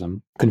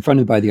fascism,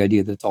 confronted by the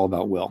idea that it's all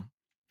about will,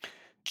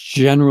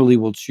 generally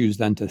will choose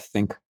then to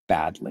think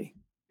badly.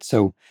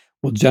 So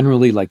will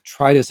generally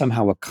try to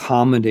somehow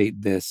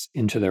accommodate this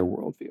into their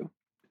worldview.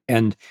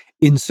 And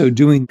in so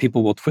doing,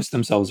 people will twist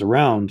themselves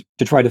around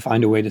to try to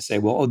find a way to say,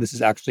 well, this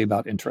is actually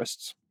about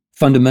interests.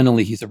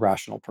 Fundamentally, he's a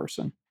rational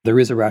person. There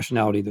is a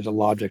rationality. There's a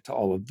logic to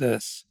all of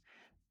this.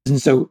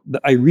 And so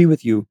I agree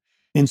with you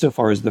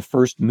insofar as the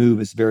first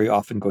move is very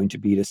often going to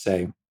be to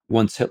say,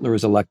 once Hitler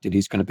is elected,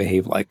 he's going to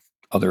behave like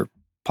other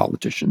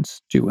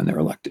politicians do when they're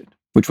elected,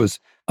 which was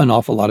an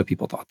awful lot of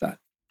people thought that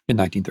in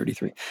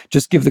 1933.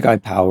 Just give the guy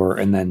power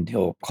and then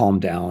he'll calm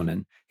down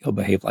and he'll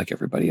behave like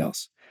everybody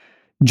else.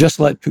 Just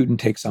let Putin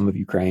take some of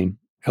Ukraine.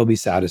 He'll be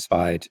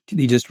satisfied.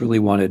 He just really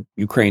wanted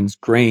Ukraine's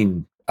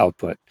grain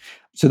output.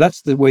 So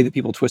that's the way that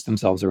people twist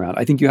themselves around.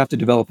 I think you have to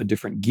develop a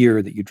different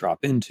gear that you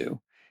drop into.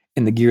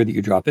 And the gear that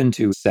you drop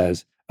into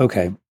says,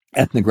 okay,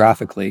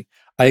 ethnographically,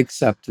 I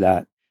accept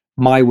that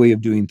my way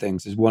of doing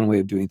things is one way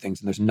of doing things,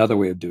 and there's another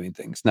way of doing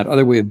things. And that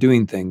other way of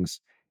doing things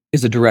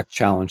is a direct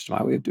challenge to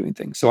my way of doing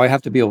things. So I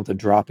have to be able to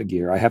drop a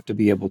gear. I have to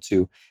be able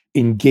to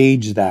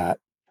engage that,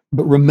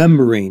 but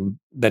remembering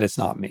that it's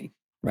not me,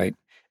 right?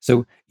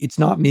 So it's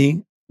not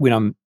me when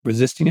I'm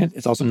resisting it.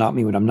 It's also not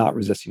me when I'm not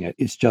resisting it.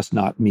 It's just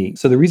not me.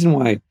 So the reason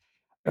why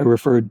I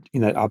referred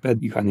in that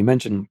op-ed you kindly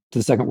mentioned to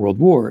the Second World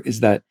War is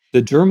that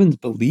the Germans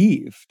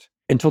believed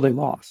until they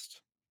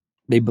lost.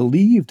 They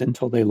believed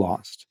until they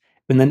lost.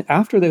 And then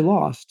after they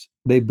lost,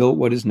 they built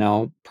what is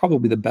now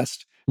probably the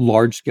best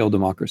large-scale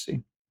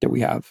democracy that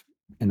we have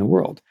in the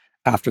world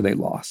after they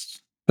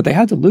lost. But they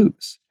had to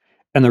lose.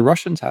 And the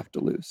Russians have to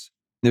lose.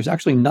 There's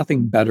actually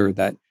nothing better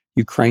that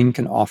Ukraine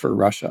can offer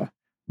Russia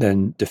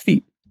than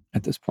defeat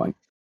at this point.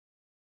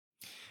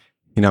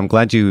 I'm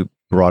glad you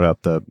brought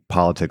up the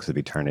politics of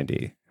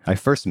eternity. I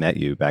first met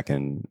you back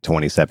in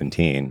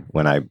 2017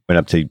 when I went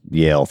up to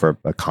Yale for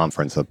a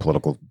conference of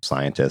political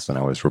scientists, and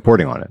I was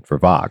reporting on it for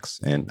Vox.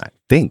 And I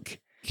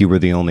think you were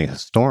the only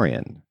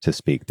historian to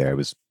speak there. It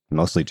was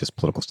mostly just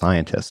political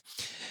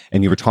scientists.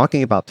 And you were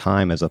talking about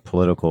time as a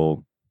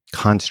political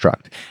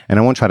construct. And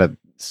I won't try to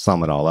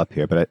sum it all up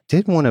here, but I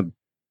did want to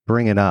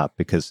bring it up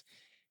because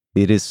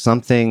it is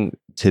something,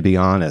 to be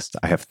honest,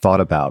 I have thought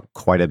about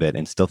quite a bit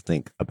and still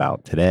think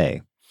about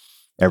today,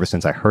 ever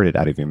since I heard it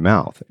out of your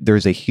mouth.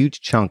 There's a huge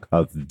chunk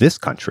of this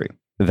country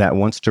that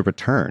wants to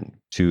return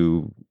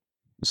to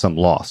some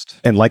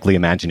lost and likely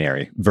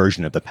imaginary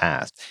version of the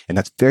past. And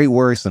that's very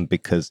worrisome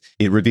because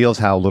it reveals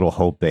how little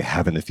hope they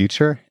have in the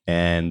future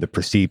and the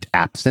perceived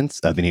absence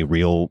of any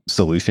real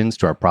solutions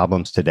to our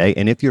problems today.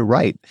 And if you're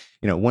right,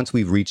 once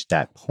we've reached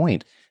that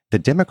point, the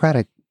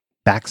democratic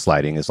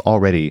backsliding is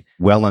already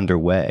well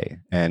underway.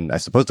 And I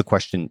suppose the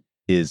question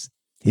is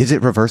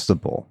it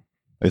reversible?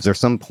 Is there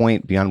some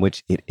point beyond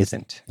which it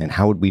isn't? And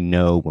how would we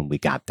know when we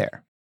got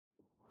there?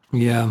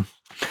 Yeah,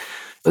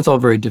 it's all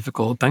very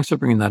difficult. Thanks for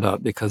bringing that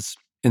up, because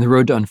in The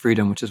Road to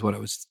Unfreedom, which is what I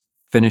was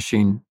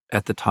finishing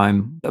at the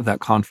time of that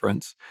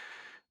conference,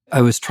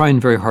 I was trying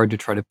very hard to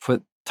try to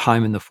put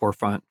time in the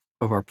forefront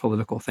of our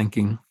political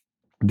thinking,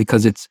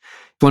 because it's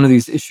one of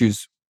these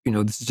issues.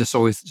 This is just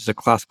always just a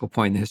classical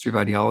point in the history of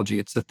ideology.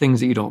 It's the things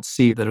that you don't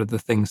see that are the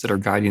things that are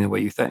guiding the way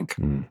you think.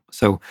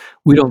 So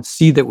we don't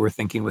see that we're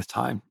thinking with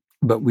time,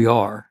 but we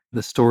are.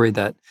 The story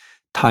that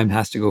time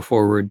has to go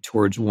forward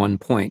towards one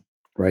point,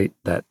 right?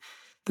 That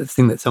the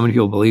thing that so many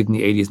people believed in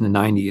the 80s and the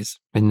 90s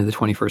and in the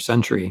 21st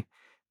century,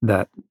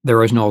 that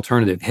there is no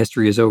alternative.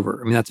 History is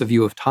over. I mean, that's a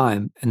view of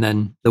time. And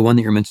then the one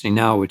that you're mentioning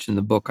now, which in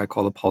the book I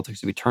call The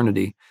Politics of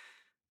Eternity,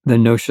 the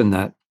notion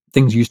that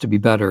things used to be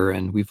better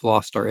and we've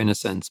lost our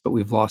innocence, but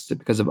we've lost it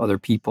because of other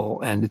people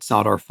and it's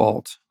not our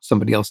fault.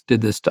 Somebody else did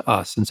this to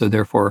us. And so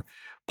therefore,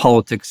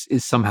 politics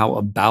is somehow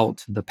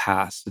about the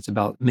past. It's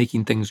about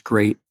making things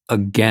great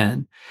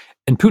again.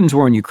 And Putin's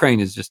war in Ukraine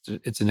is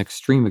it's an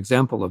extreme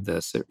example of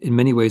this. In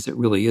many ways, it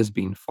really is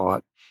being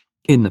fought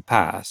in the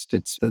past.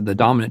 It's the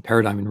dominant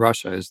paradigm in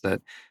Russia is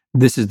that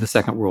this is the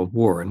Second World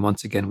War. And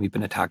once again, we've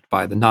been attacked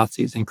by the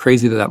Nazis. And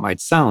crazy that might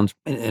sound,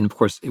 and of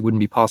course, it wouldn't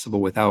be possible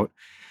without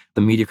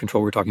the media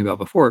control we were talking about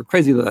before.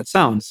 Crazy that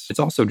sounds, it's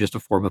also just a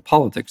form of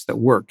politics that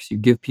works. You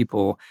give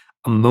people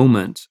a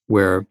moment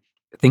where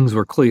things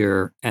were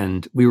clear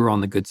and we were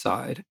on the good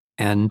side,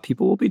 and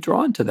people will be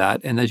drawn to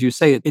that. And as you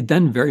say, it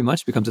then very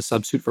much becomes a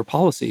substitute for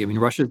policy. I mean,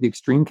 Russia is the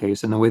extreme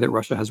case, and the way that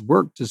Russia has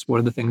worked is one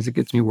of the things that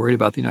gets me worried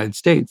about the United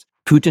States.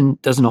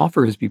 Putin doesn't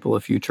offer his people a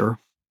future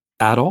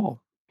at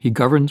all. He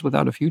governs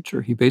without a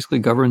future. He basically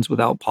governs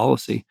without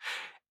policy.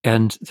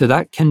 And so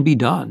that can be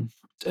done,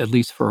 at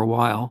least for a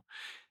while.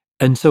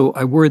 And so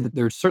I worry that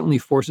there's certainly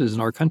forces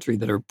in our country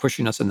that are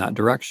pushing us in that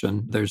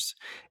direction. There's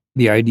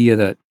the idea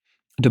that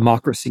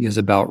democracy is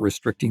about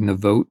restricting the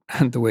vote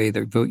the way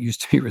the vote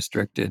used to be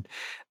restricted.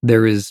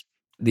 There is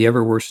the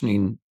ever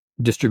worsening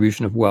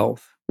distribution of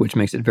wealth, which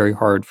makes it very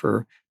hard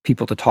for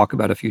people to talk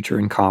about a future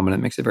in common.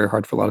 It makes it very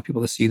hard for a lot of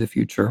people to see the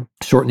future.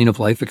 Shortening of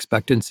life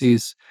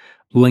expectancies,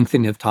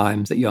 lengthening of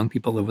times that young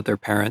people live with their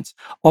parents.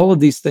 All of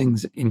these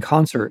things in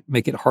concert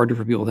make it harder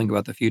for people to think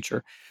about the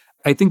future.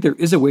 I think there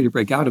is a way to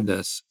break out of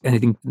this. And I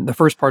think the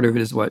first part of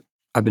it is what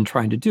I've been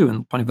trying to do,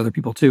 and plenty of other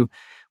people too,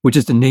 which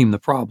is to name the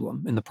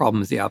problem. And the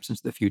problem is the absence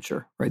of the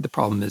future, right? The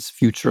problem is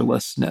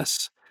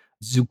futurelessness.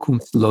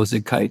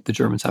 Zukunftslosigkeit, the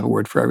Germans have a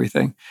word for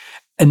everything.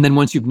 And then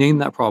once you've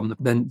named that problem,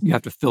 then you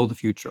have to fill the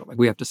future. Like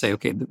we have to say,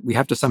 okay, we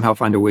have to somehow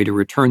find a way to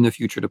return the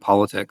future to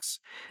politics.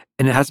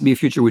 And it has to be a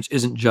future which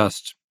isn't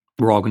just,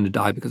 we're all going to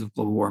die because of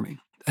global warming.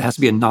 It has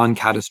to be a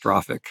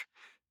non-catastrophic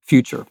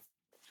future.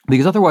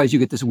 Because otherwise you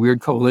get this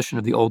weird coalition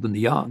of the old and the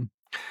young.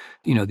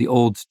 The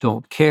old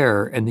don't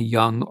care and the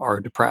young are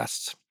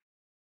depressed.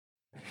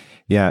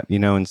 Yeah,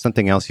 and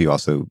something else you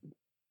also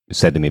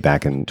said to me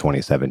back in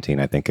 2017,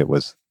 I think it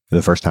was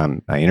the first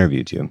time I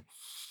interviewed you.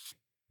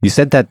 You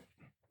said that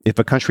if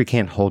a country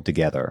can't hold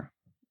together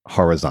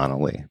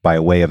horizontally by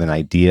way of an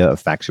idea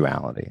of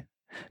factuality,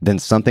 then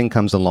something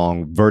comes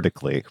along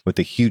vertically with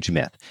a huge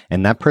myth,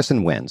 and that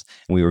person wins.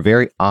 And we were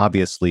very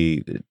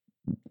obviously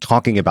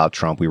talking about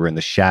Trump. We were in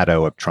the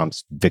shadow of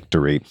Trump's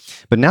victory,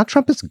 but now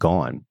Trump is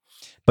gone.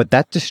 But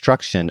that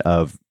destruction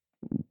of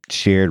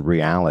shared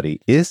reality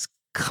is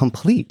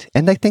complete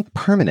and I think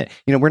permanent.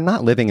 We're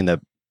not living in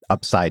the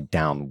upside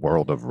down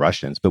world of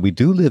Russians, but we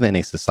do live in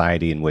a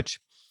society in which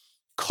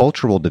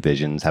cultural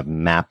divisions have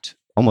mapped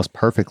almost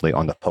perfectly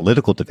on the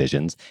political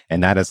divisions.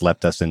 And that has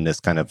left us in this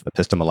kind of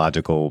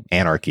epistemological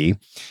anarchy,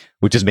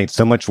 which is made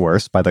so much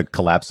worse by the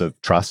collapse of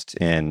trust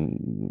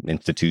in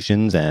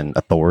institutions and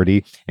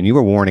authority. And you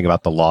were warning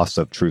about the loss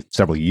of truth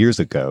several years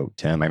ago,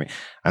 Tim. I mean,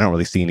 I don't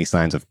really see any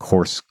signs of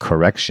course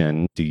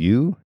correction. Do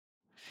you?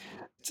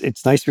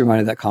 It's nice to be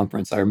reminded of that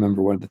conference. I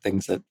remember one of the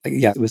things that,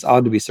 it was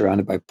odd to be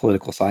surrounded by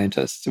political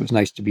scientists. It was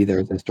nice to be there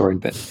as a historian,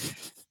 but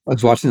I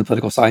was watching the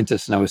political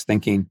scientists and I was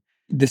thinking,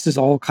 this is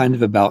all kind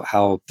of about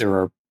how there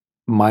are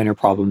minor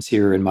problems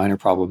here and minor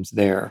problems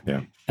there.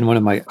 Yeah. And one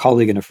of my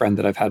colleague and a friend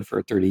that I've had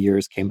for 30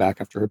 years came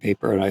back after her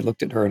paper and I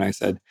looked at her and I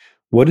said,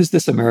 what is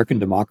this American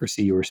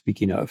democracy you were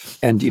speaking of?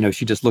 And,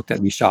 she just looked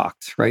at me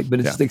shocked, right? But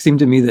it seemed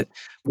to me that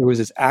there was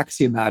this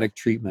axiomatic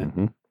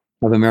treatment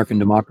of American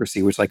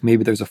democracy, which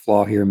maybe there's a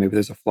flaw here, maybe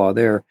there's a flaw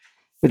there.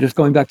 But just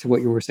going back to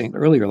what you were saying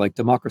earlier,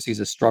 democracy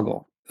is a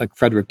struggle.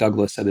 Frederick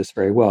Douglass said this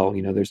very well,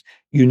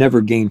 you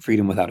never gain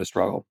freedom without a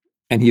struggle.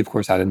 And he, of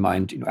course, had in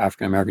mind,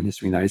 African-American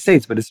history in the United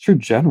States. But it's true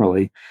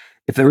generally,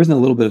 if there isn't a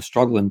little bit of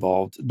struggle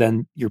involved,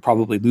 then you're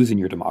probably losing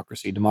your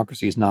democracy.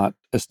 Democracy is not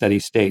a steady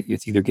state.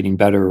 It's either getting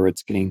better or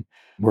it's getting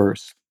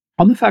worse.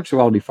 On the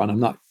factuality front, I'm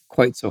not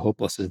quite so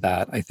hopeless as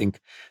that. I think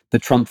the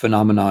Trump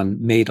phenomenon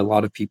made a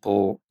lot of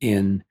people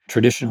in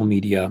traditional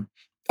media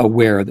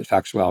aware that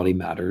factuality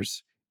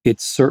matters.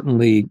 It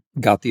certainly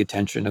got the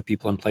attention of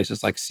people in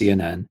places like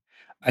CNN.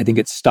 I think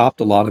it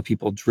stopped a lot of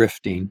people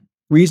drifting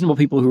reasonable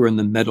people who are in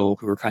the middle,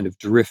 who are kind of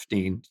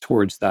drifting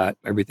towards that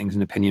everything's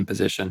an opinion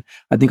position.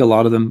 I think a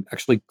lot of them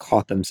actually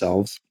caught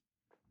themselves.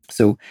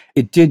 So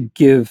it did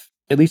give,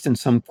 at least in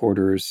some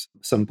quarters,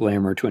 some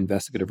glamour to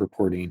investigative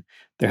reporting.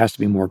 There has to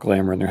be more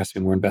glamour and there has to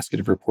be more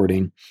investigative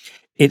reporting.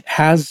 It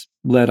has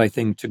led, I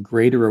think, to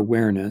greater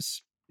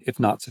awareness, if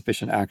not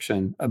sufficient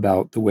action,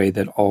 about the way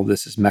that all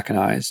this is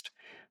mechanized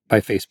by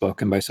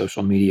Facebook and by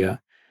social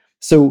media.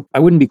 So I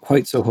wouldn't be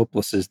quite so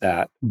hopeless as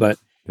that. But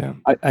Yeah.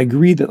 I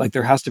agree that like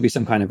there has to be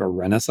some kind of a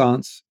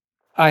renaissance.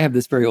 I have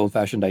this very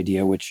old-fashioned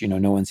idea, which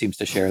no one seems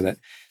to share, that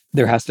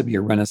there has to be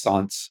a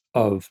renaissance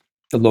of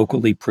the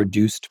locally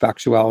produced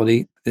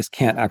factuality. This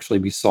can't actually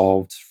be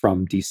solved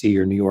from DC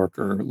or New York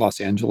or Los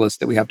Angeles,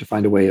 that we have to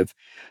find a way of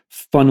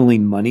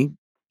funneling money.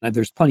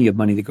 There's plenty of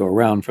money to go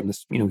around from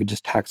this, we could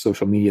just tax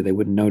social media, they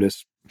wouldn't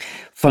notice.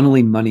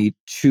 Funneling money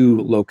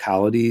to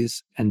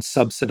localities and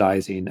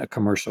subsidizing a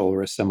commercial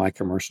or a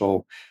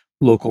semi-commercial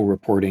local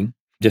reporting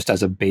just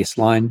as a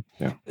baseline.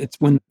 Yeah. It's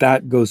when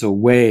that goes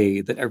away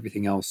that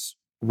everything else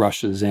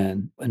rushes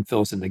in and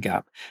fills in the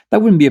gap.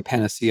 That wouldn't be a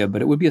panacea,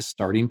 but it would be a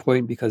starting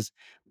point, because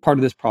part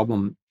of this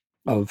problem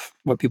of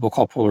what people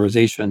call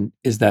polarization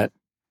is that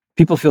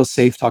people feel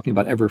safe talking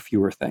about ever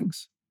fewer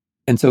things.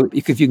 And so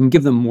if you can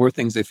give them more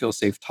things they feel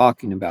safe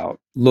talking about,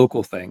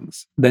 local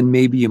things, then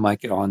maybe you might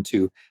get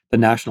onto the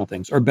national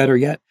things. Or better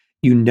yet,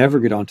 you never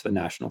get onto the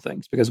national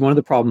things. Because one of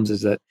the problems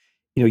is that,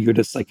 you're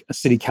just like a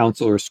city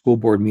council or a school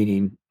board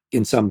meeting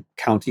in some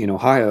county in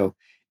Ohio,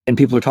 and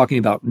people are talking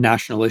about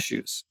national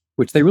issues,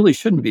 which they really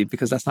shouldn't be,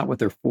 because that's not what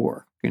they're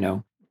for.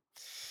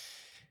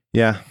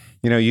 Yeah.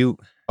 You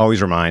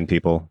always remind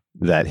people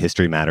that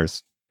history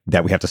matters,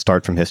 that we have to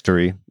start from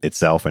history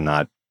itself and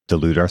not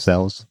delude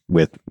ourselves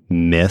with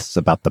myths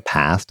about the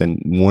past.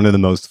 And one of the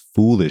most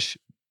foolish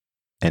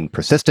and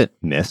persistent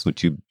myths,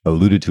 which you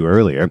alluded to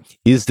earlier,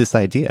 is this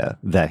idea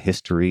that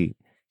history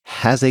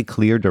has a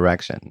clear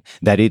direction,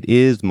 that it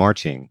is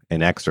marching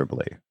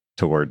inexorably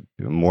toward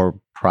more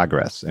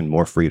progress and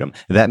more freedom.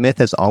 That myth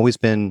has always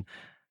been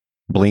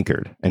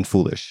blinkered and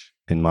foolish,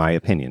 in my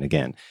opinion.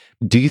 Again,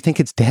 do you think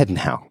it's dead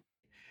now?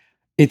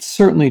 It's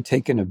certainly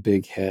taken a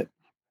big hit.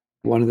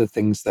 One of the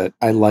things that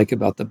I like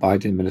about the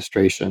Biden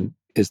administration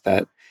is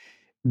that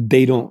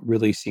they don't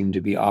really seem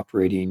to be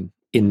operating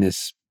in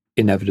this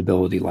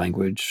inevitability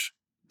language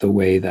the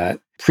way that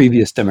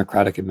previous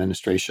Democratic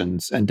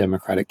administrations and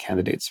Democratic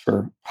candidates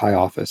for high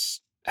office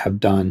have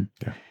done.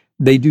 Yeah.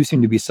 They do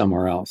seem to be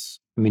somewhere else.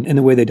 I mean, in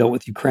the way they dealt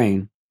with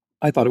Ukraine,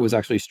 I thought it was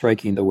actually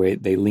striking the way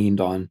they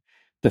leaned on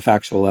the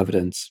factual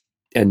evidence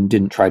and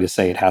didn't try to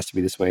say it has to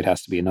be this way, it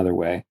has to be another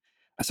way.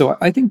 So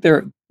I think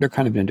they're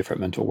kind of in a different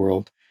mental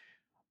world.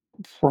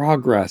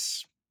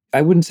 Progress,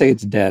 I wouldn't say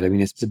it's dead. I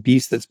mean, it's a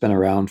beast that's been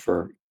around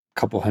for a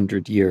couple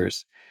hundred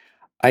years.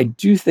 I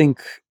do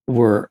think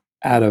we're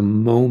at a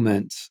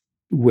moment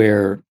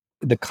where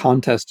the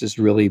contest is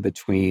really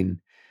between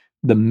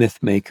the myth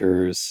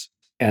makers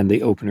and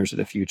the openers of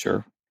the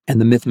future. And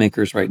the myth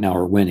makers right now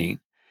are winning.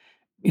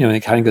 And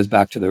it kind of goes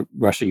back to the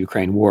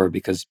Russia-Ukraine war,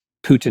 because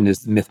Putin is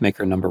the myth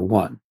maker number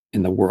one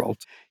in the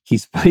world.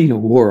 He's fighting a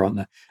war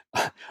on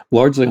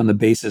largely on the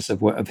basis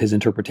of his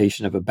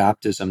interpretation of a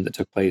baptism that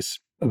took place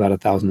about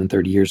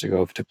 1,030 years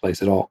ago, if it took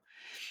place at all.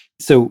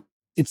 So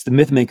it's the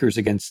myth makers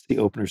against the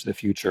openers of the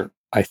future,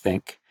 I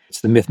think.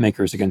 It's the myth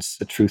makers against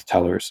the truth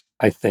tellers,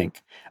 I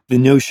think. The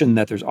notion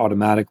that there's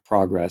automatic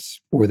progress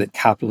or that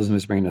capitalism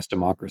is bringing us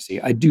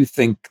democracy, I do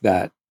think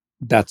that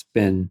that's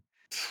been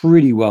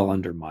pretty well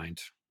undermined.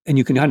 And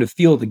you can kind of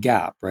feel the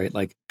gap, right?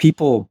 Like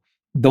people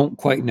don't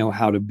quite know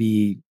how to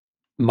be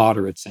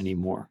moderates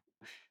anymore,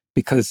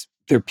 because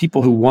there are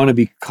people who want to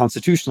be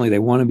constitutionally, they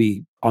want to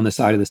be on the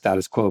side of the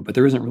status quo, but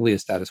there isn't really a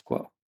status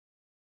quo.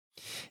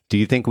 Do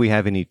you think we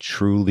have any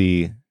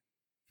truly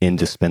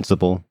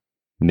indispensable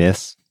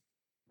myths?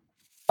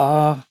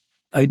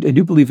 I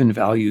do believe in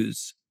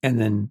values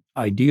and then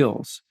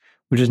ideals,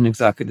 which isn't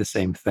exactly the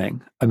same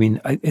thing. I mean,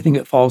 I think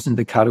it falls into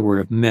the category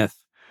of myth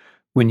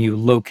when you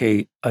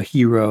locate a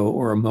hero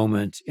or a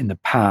moment in the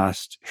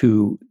past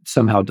who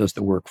somehow does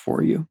the work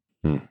for you,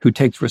 who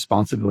takes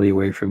responsibility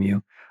away from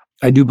you.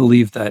 I do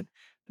believe that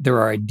there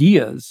are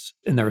ideas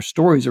and there are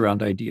stories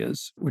around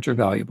ideas which are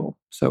valuable.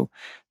 So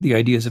the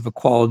ideas of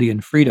equality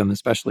and freedom,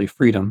 especially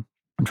freedom.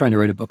 I'm trying to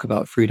write a book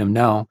about freedom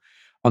now.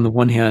 On the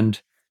one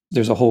hand,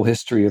 there's a whole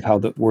history of how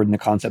the word and the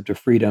concept of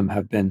freedom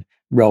have been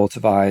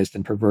relativized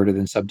and perverted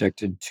and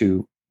subjected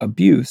to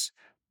abuse.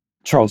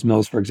 Charles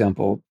Mills, for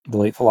example, the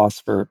late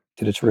philosopher,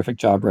 did a terrific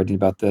job writing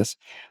about this.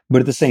 But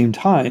at the same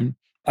time,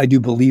 I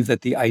do believe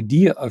that the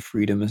idea of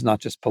freedom is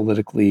not just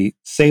politically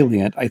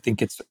salient. I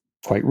think it's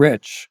quite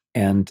rich.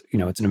 And,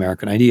 it's an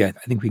American idea.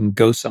 I think we can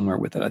go somewhere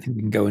with it. I think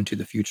we can go into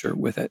the future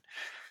with it.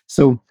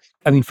 So,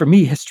 I mean, for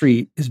me,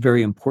 history is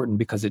very important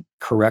because it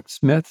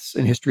corrects myths,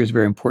 and history is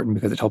very important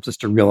because it helps us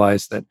to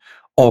realize that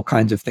all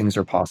kinds of things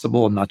are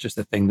possible and not just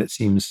the thing that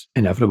seems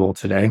inevitable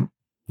today.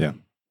 Yeah.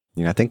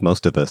 I think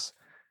most of us,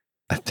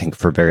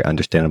 for very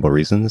understandable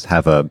reasons,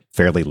 have a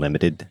fairly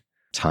limited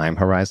time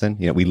horizon.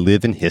 We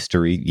live in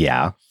history,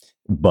 yeah,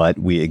 but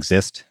we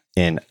exist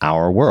in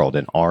our world,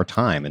 in our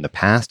time. And the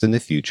past and the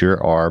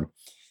future are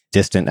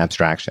distant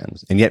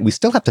abstractions. And yet we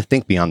still have to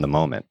think beyond the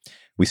moment.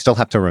 We still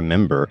have to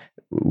remember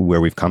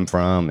where we've come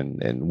from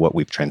and what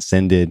we've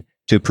transcended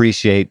to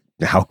appreciate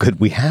how good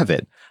we have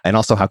it. And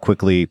also how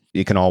quickly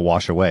it can all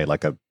wash away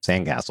like a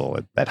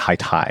sandcastle at high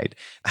tide.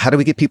 How do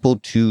we get people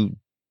to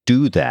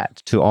do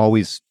that, to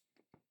always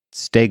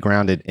stay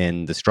grounded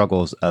in the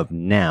struggles of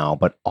now,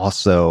 but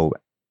also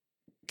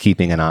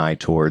keeping an eye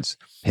towards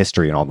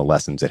history and all the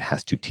lessons it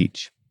has to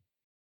teach?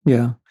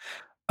 Yeah.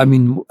 I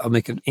mean, I'll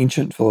make an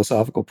ancient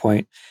philosophical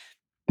point.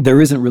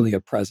 There isn't really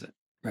a present,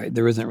 right?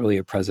 There isn't really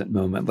a present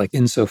moment. Like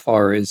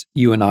insofar as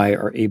you and I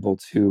are able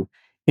to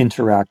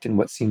interact in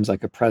what seems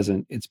like a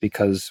present, it's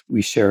because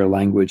we share a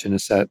language and a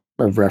set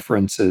of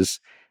references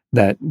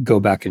that go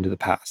back into the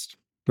past,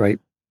 right?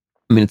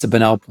 I mean, it's a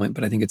banal point,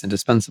 but I think it's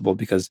indispensable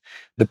because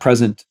the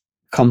present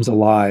comes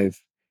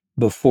alive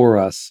before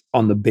us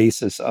on the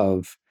basis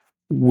of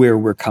where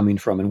we're coming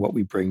from and what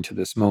we bring to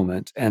this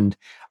moment. And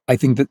I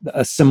think that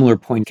a similar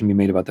point can be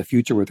made about the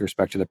future with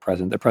respect to the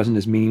present. The present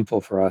is meaningful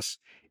for us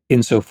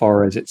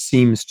insofar as it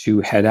seems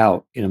to head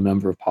out in a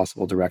number of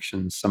possible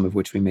directions, some of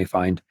which we may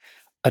find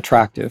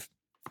attractive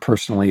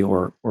personally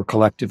or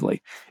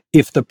collectively.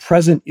 If the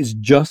present is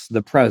just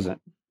the present,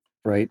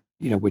 right,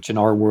 which in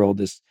our world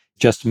is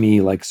just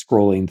me like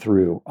scrolling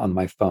through on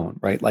my phone,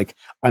 right? Like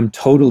I'm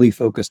totally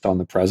focused on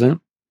the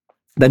present,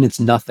 then it's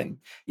nothing.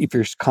 If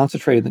you're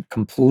concentrated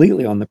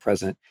completely on the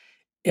present,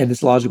 at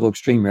its logical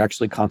extreme, you're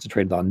actually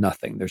concentrated on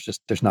nothing.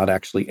 There's not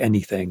actually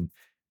anything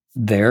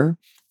there.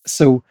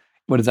 So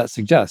what does that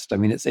suggest? I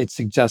mean, it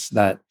suggests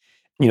that,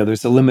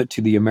 there's a limit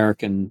to the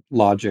American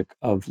logic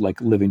of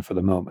like living for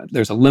the moment.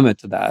 There's a limit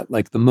to that.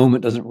 Like the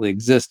moment doesn't really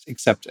exist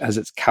except as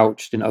it's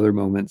couched in other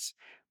moments,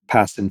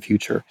 past and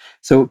future.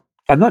 So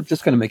I'm not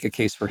just going to make a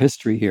case for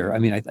history here. I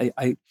mean,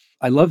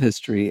 I love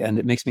history, and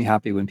it makes me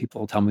happy when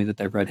people tell me that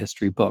they've read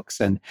history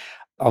books. And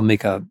I'll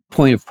make a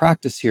point of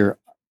practice here.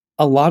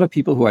 A lot of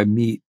people who I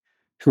meet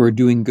who are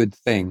doing good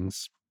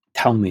things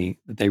tell me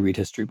that they read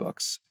history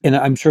books. And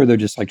I'm sure they're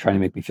just like trying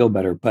to make me feel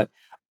better. But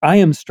I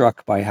am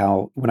struck by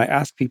how, when I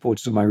ask people,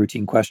 which is my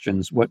routine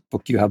questions, what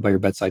book do you have by your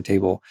bedside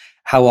table,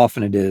 how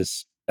often it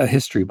is a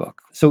history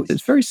book. So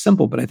it's very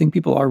simple, but I think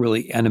people are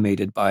really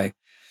animated by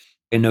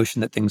a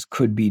notion that things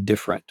could be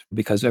different,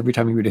 because every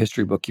time you read a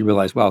history book, you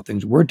realize, wow,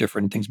 things were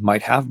different and things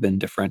might have been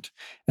different.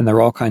 And there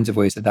are all kinds of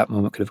ways that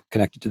moment could have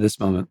connected to this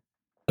moment.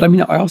 But I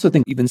mean, I also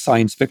think even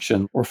science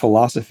fiction or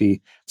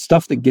philosophy,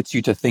 stuff that gets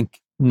you to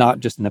think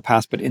not just in the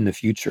past, but in the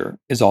future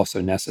is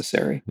also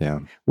necessary. Yeah.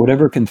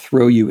 Whatever can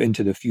throw you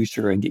into the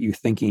future and get you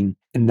thinking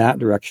in that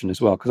direction as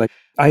well. Because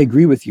I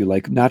agree with you,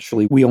 like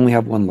naturally, we only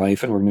have one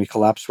life and we're going to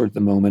collapse towards the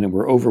moment and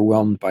we're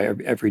overwhelmed by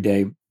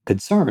everyday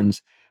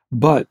concerns.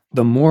 But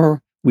the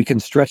more we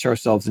can stretch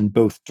ourselves in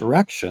both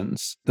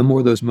directions, the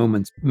more those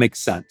moments make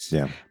sense.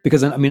 Yeah.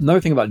 Because I mean, another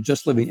thing about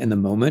just living in the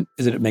moment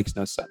is that it makes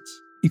no sense.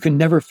 You can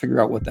never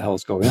figure out what the hell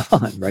is going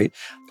on, right?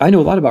 I know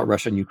a lot about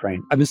Russia and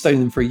Ukraine. I've been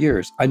studying them for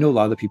years. I know a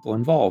lot of the people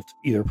involved,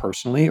 either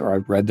personally or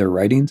I've read their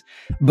writings.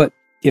 But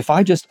if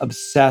I just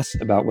obsess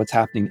about what's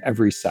happening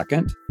every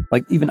second,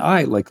 like even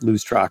I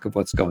lose track of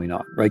what's going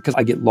on, right? Because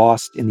I get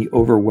lost in the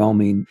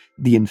overwhelming,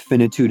 the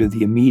infinitude of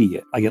the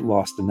immediate. I get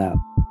lost in that.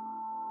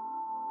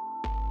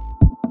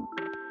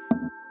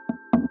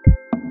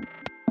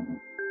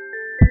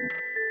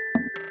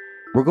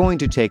 We're going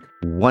to take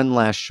one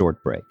last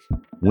short break.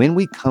 When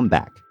we come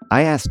back,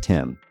 I asked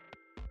Tim,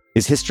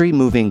 is history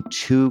moving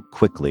too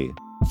quickly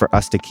for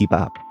us to keep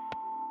up?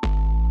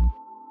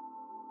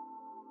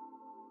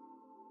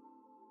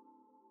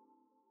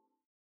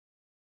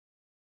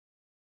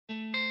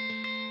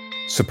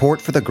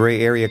 Support for the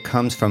Gray Area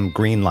comes from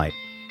Greenlight.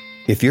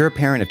 If you're a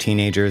parent of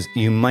teenagers,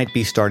 you might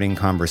be starting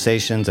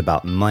conversations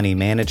about money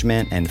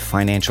management and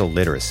financial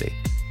literacy.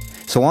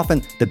 So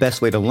often, the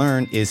best way to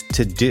learn is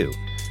to do.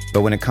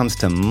 But when it comes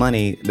to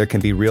money, there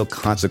can be real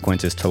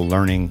consequences to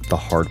learning the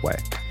hard way.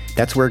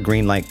 That's where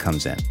Greenlight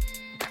comes in.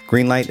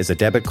 Greenlight is a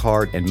debit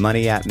card and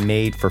money app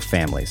made for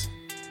families.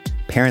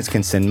 Parents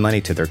can send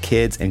money to their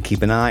kids and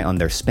keep an eye on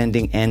their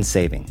spending and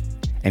saving.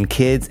 And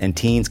kids and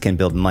teens can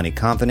build money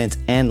confidence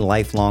and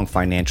lifelong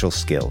financial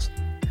skills.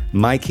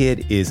 My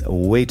kid is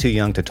way too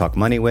young to talk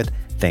money with,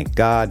 thank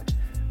God.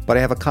 But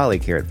I have a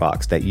colleague here at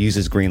Vox that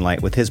uses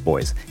Greenlight with his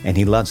boys, and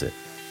he loves it.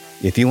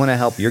 If you want to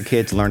help your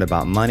kids learn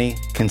about money,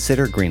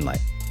 consider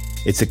Greenlight.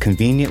 It's a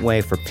convenient way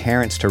for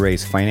parents to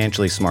raise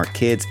financially smart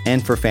kids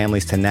and for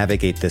families to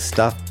navigate this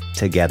stuff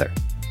together.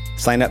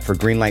 Sign up for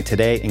Greenlight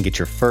today and get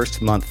your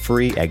first month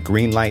free at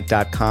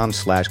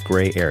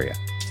greenlight.com/grayarea.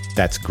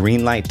 That's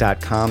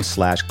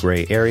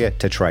greenlight.com/grayarea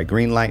to try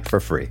Greenlight for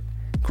free.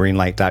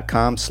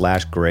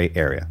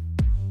 greenlight.com/grayarea.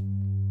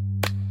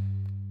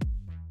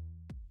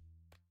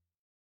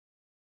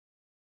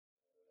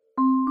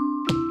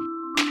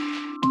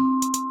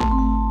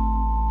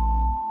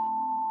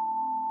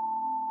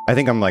 I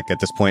think I'm at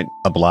this point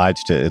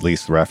obliged to at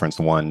least reference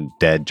one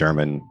dead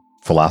German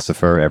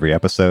philosopher every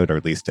episode, or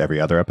at least every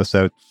other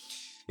episode.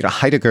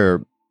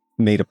 Heidegger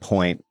made a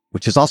point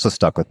which has also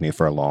stuck with me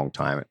for a long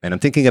time. And I'm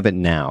thinking of it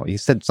now. He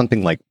said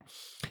something like,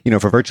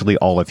 for virtually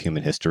all of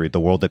human history, the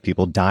world that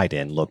people died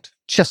in looked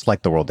just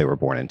like the world they were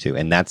born into.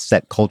 And that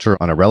set culture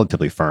on a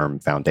relatively firm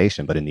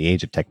foundation. But in the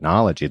age of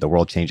technology, the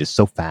world changes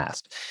so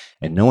fast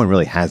and no one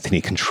really has any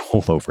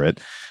control over it.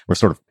 We're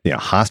sort of,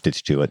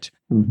 hostage to it.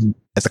 Mm-hmm.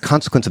 As a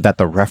consequence of that,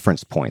 the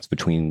reference points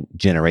between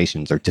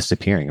generations are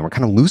disappearing. And we're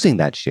kind of losing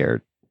that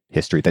shared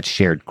history, that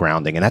shared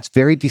grounding. And that's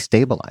very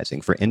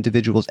destabilizing for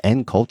individuals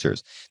and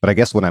cultures. But I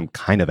guess what I'm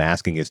kind of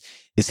asking is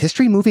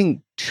history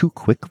moving too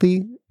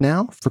quickly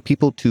now for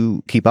people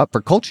to keep up,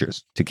 for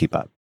cultures to keep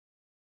up?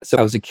 So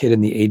I was a kid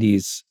in the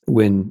 80s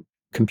when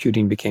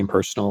computing became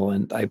personal,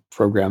 and I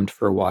programmed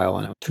for a while,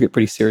 and I took it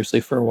pretty seriously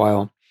for a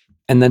while,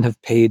 and then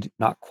have paid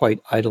not quite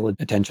idle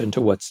attention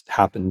to what's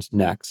happened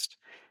next.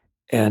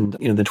 And,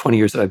 the 20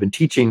 years that I've been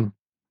teaching,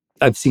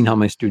 I've seen how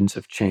my students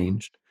have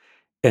changed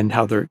and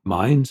how their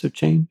minds have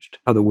changed,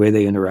 how the way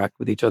they interact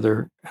with each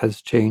other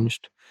has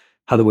changed,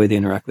 how the way they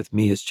interact with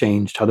me has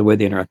changed, how the way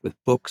they interact with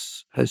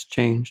books has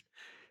changed.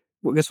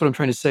 Well, I guess what I'm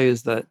trying to say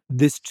is that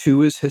this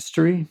too is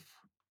history.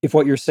 If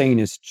what you're saying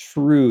is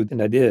true, then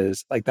that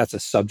is, like, that's a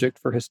subject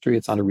for history.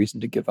 It's not a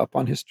reason to give up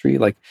on history.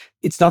 Like,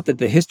 it's not that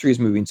the history is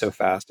moving so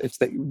fast. It's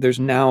that there's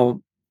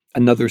now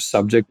another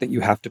subject that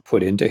you have to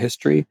put into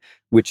history,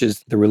 which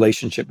is the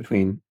relationship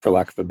between, for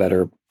lack of a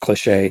better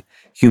cliche,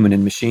 human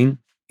and machine.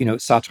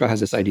 Sartre has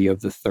this idea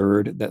of the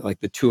third, that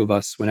like the two of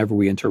us, whenever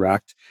we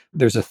interact,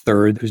 there's a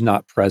third who's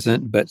not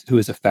present, but who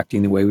is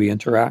affecting the way we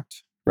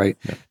interact. Right.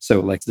 Yeah. So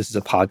like this is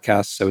a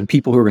podcast. So and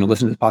people who are going to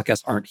listen to the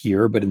podcast aren't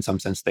here, but in some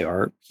sense they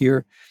are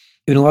here.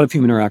 In a lot of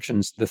human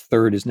interactions, the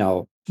third is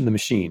now the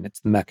machine. It's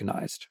the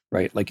mechanized,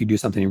 right? Like you do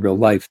something in real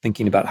life,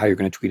 thinking about how you're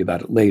going to tweet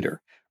about it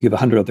later. You have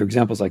 100 other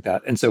examples like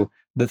that. And so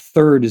the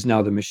third is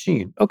now the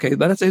machine. Okay,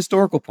 that's a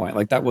historical point.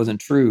 Like that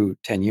wasn't true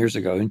 10 years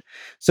ago. And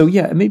so,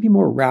 yeah, it may be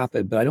more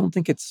rapid, but I don't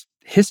think it's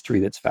history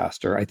that's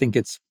faster. I think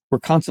we're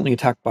constantly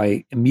attacked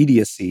by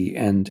immediacy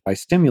and by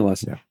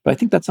stimulus. Yeah. But I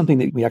think that's something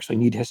that we actually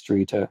need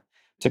history to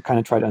kind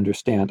of try to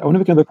understand. I want to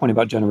make another point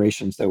about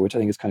generations, though, which I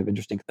think is kind of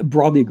interesting.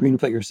 Broadly agreeing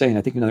with what you're saying,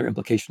 I think another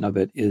implication of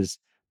it is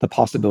the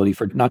possibility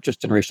for not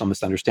just generational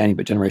misunderstanding,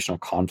 but generational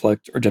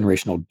conflict or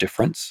generational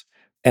difference.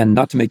 And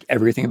not to make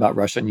everything about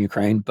Russia and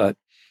Ukraine, but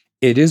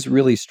it is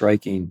really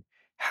striking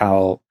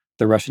how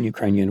the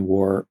Russian-Ukrainian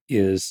war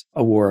is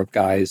a war of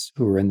guys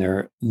who are in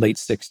their late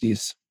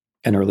 60s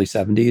and early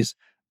 70s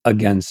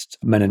against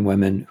men and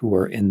women who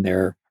are in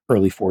their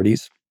early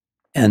 40s.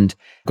 And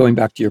going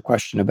back to your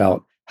question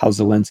about how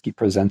Zelensky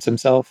presents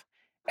himself,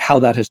 how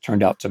that has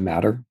turned out to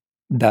matter,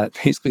 that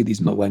basically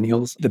these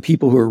millennials, the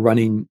people who are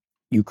running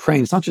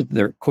Ukraine, it's not just that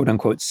they're quote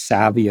unquote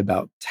savvy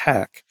about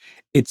tech,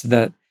 it's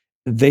that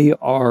they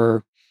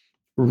are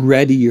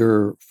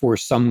readier for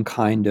some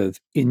kind of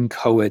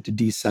inchoate,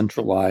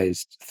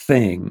 decentralized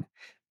thing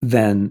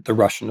than the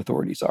Russian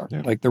authorities are.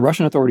 Yeah. Like the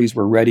Russian authorities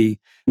were ready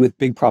with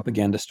big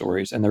propaganda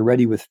stories, and they're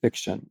ready with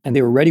fiction, and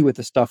they were ready with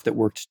the stuff that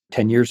worked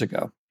 10 years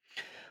ago.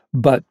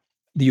 But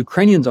the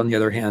Ukrainians, on the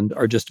other hand,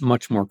 are just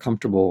much more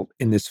comfortable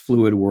in this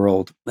fluid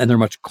world, and they're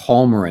much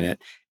calmer in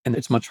it, and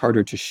it's much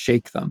harder to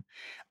shake them.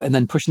 And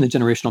then pushing the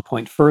generational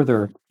point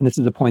further, and this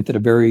is a point that a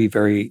very,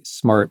 very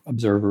smart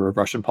observer of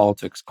Russian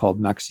politics called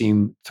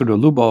Maxim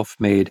Trudolubov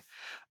made.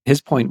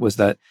 His point was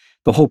that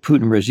the whole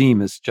Putin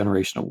regime is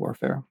generational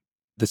warfare.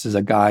 This is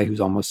a guy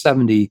who's almost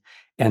 70,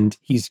 and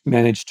he's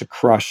managed to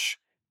crush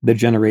the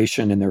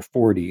generation in their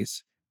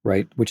 40s,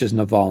 right? Which is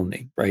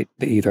Navalny, right?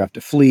 They either have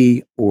to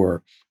flee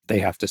or they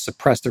have to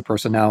suppress their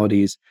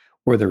personalities,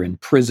 or they're in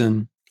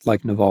prison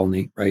like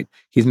Navalny, right?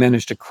 He's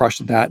managed to crush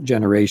that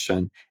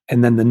generation.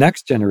 And then the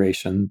next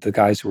generation, the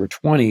guys who are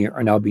 20,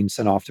 are now being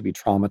sent off to be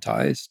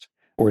traumatized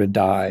or to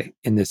die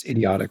in this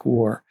idiotic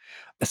war.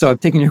 So I've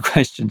taken your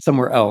question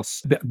somewhere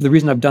else. The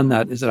reason I've done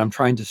that is that I'm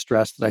trying to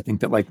stress that I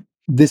think that like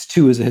this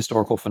too is a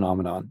historical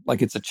phenomenon.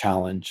 Like it's a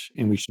challenge,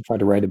 and we should try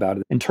to write about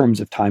it in terms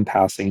of time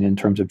passing, in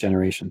terms of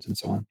generations and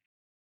so on.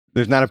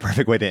 There's not a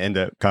perfect way to end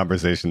a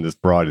conversation this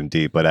broad and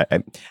deep, but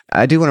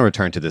I do want to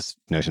return to this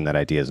notion that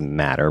ideas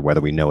matter, whether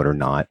we know it or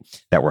not,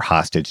 that we're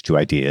hostage to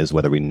ideas,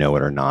 whether we know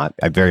it or not.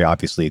 I very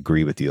obviously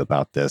agree with you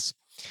about this.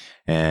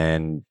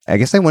 And I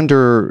guess I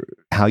wonder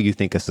how you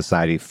think a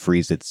society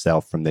frees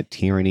itself from the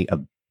tyranny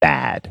of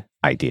bad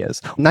ideas.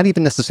 Not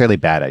even necessarily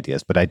bad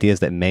ideas, but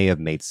ideas that may have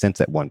made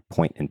sense at one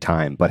point in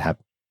time, but have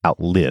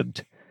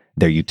outlived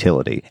their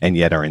utility. And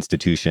yet our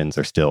institutions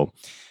are still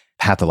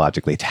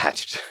pathologically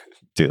attached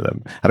to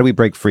them. How do we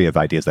break free of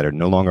ideas that are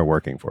no longer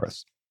working for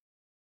us?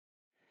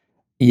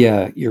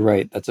 Yeah, you're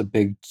right. That's a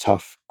big,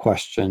 tough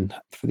question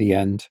for the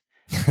end.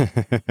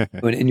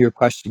 But in your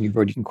question, you've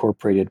already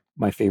incorporated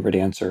my favorite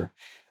answer,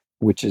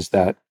 which is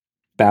that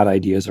bad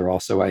ideas are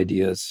also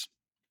ideas.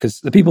 Because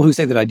the people who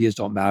say that ideas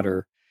don't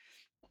matter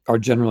are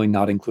generally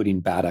not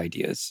including bad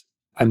ideas.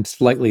 I'm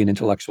slightly an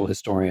intellectual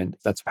historian.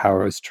 That's how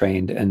I was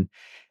trained. And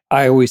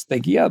I always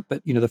think, yeah,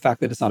 but the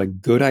fact that it's not a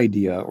good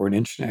idea or an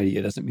interesting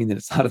idea doesn't mean that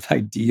it's not an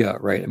idea,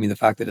 right? I mean, the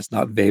fact that it's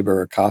not Weber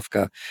or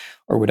Kafka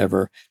or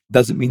whatever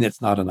doesn't mean that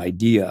it's not an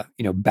idea.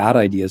 Bad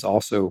ideas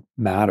also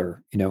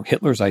matter.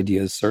 Hitler's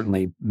ideas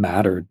certainly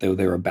mattered, though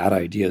they were bad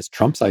ideas.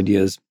 Trump's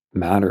ideas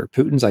matter.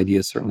 Putin's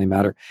ideas certainly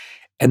matter.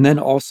 And then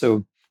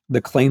also the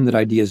claim that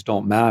ideas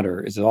don't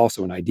matter is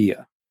also an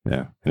idea.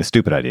 Yeah, and a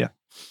stupid idea.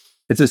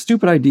 It's a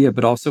stupid idea,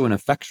 but also an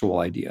effectual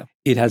idea.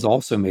 It has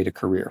also made a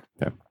career.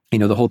 Yeah.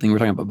 The whole thing we were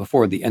talking about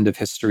before, the end of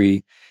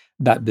history,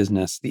 that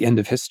business, the end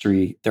of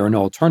history, there are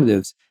no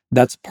alternatives.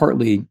 That's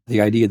partly the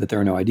idea that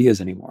there are no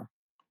ideas anymore,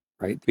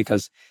 right?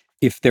 Because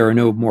if there are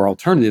no more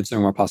alternatives, there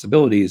are more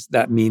possibilities,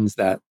 that means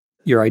that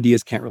your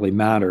ideas can't really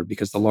matter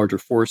because the larger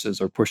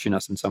forces are pushing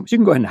us in some ways. You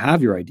can go ahead and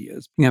have your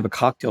ideas. You can have a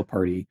cocktail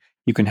party.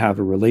 You can have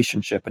a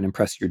relationship and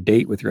impress your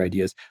date with your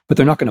ideas, but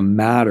they're not going to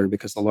matter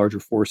because the larger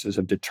forces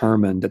have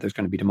determined that there's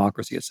going to be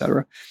democracy, et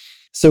cetera.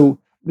 So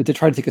to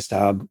try to take a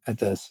stab at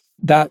this,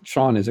 that,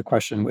 Sean, is a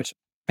question which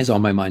is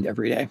on my mind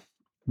every day,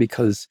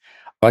 because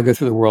I go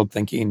through the world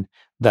thinking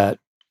that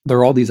there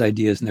are all these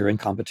ideas and they're in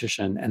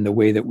competition, and the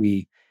way that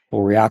we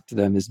will react to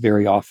them is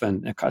very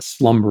often a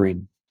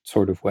slumbering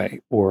sort of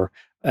way, or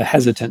a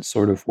hesitant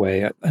sort of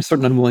way, a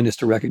certain unwillingness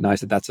to recognize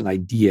that that's an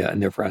idea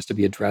and therefore has to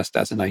be addressed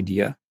as an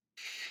idea.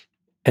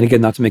 And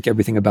again, not to make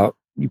everything about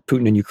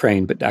Putin and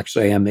Ukraine, but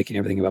actually I am making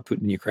everything about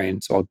Putin and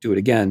Ukraine, so I'll do it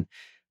again.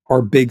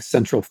 Our big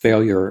central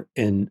failure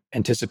in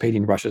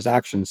anticipating Russia's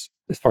actions,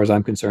 as far as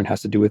I'm concerned,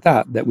 has to do with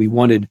that we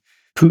wanted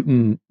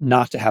Putin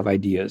not to have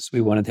ideas. We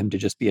wanted him to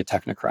just be a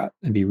technocrat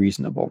and be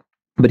reasonable.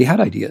 But he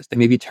had ideas. They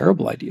may be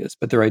terrible ideas,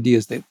 but they're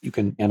ideas that you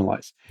can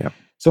analyze. Yeah.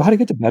 So how to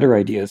get to better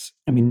ideas?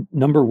 I mean,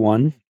 number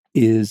one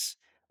is,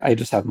 I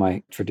just have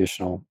my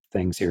traditional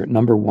things here.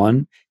 Number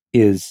one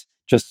is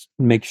just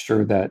make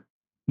sure that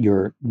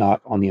you're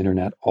not on the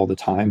internet all the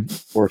time.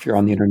 Or if you're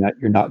on the internet,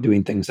 you're not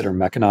doing things that are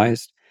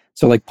mechanized.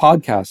 So like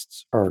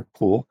podcasts are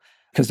cool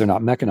because they're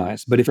not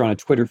mechanized. But if you're on a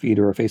Twitter feed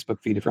or a Facebook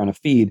feed, if you're on a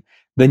feed,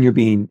 then you're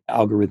being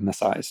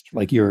algorithmicized,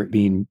 like you're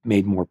being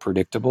made more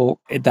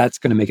predictable. That's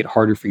going to make it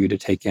harder for you to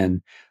take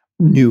in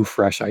new,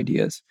 fresh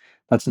ideas.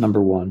 That's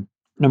number one.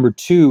 Number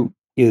two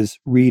is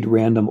read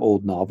random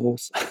old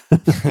novels.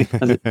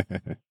 Because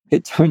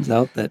it turns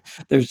out that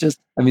there's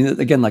just, I mean,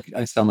 again, like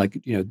I sound like,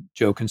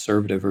 Joe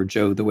conservative, or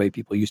Joe the way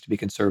people used to be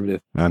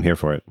conservative. I'm here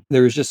for it.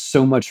 There is just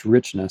so much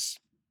richness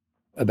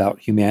about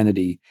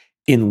humanity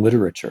in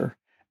literature.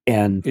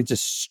 And it's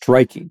just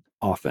striking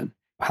often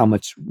how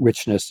much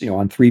richness,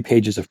 on 3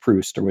 pages of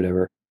Proust or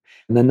whatever.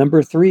 And then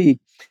number 3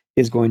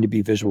 is going to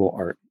be visual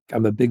art.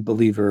 I'm a big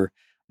believer.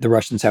 The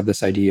Russians have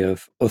this idea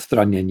of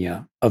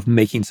ostranение, of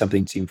making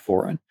something seem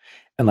foreign.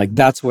 And like,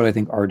 that's what I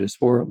think art is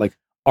for. Like,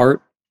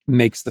 art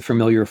makes the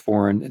familiar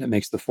foreign and it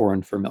makes the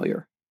foreign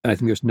familiar. And I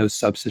think there's no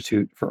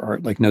substitute for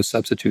art, like no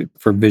substitute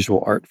for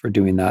visual art for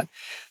doing that.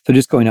 So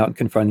just going out and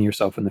confronting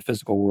yourself in the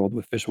physical world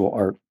with visual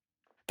art,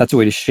 that's a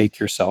way to shake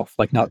yourself,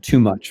 like not too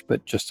much,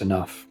 but just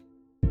enough.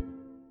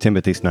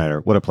 Timothy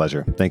Snyder, what a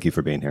pleasure. Thank you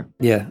for being here.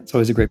 Yeah, it's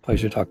always a great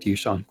pleasure to talk to you,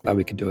 Sean. Glad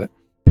we could do it.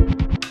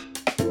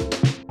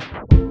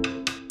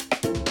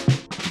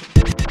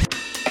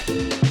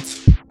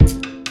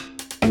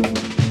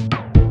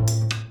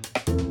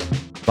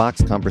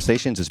 Vox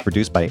Conversations is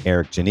produced by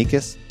Eric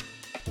Janikis.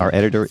 Our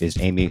editor is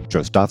Amy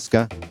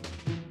Drozdowska.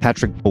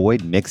 Patrick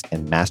Boyd mixed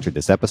and mastered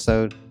this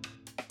episode.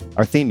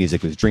 Our theme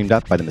music was dreamed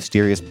up by the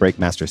mysterious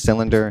Breakmaster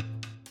Cylinder.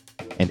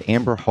 And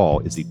Amber Hall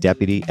is the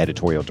Deputy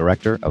Editorial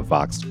Director of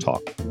Vox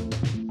Talk.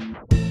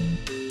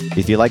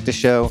 If you like the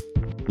show,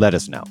 let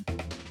us know.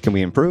 Can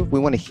we improve? We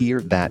want to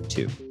hear that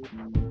too.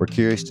 We're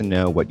curious to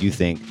know what you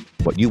think,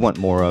 what you want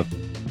more of,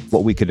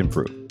 what we could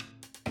improve.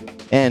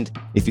 And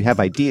if you have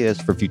ideas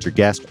for future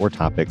guests or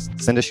topics,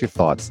 send us your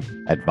thoughts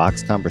at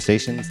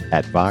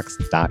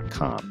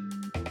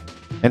voxconversations@vox.com.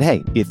 And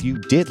hey, if you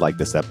did like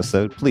this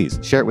episode, please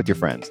share it with your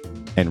friends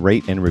and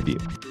rate and review.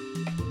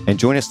 And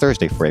join us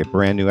Thursday for a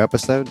brand new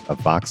episode of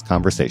Vox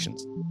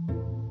Conversations.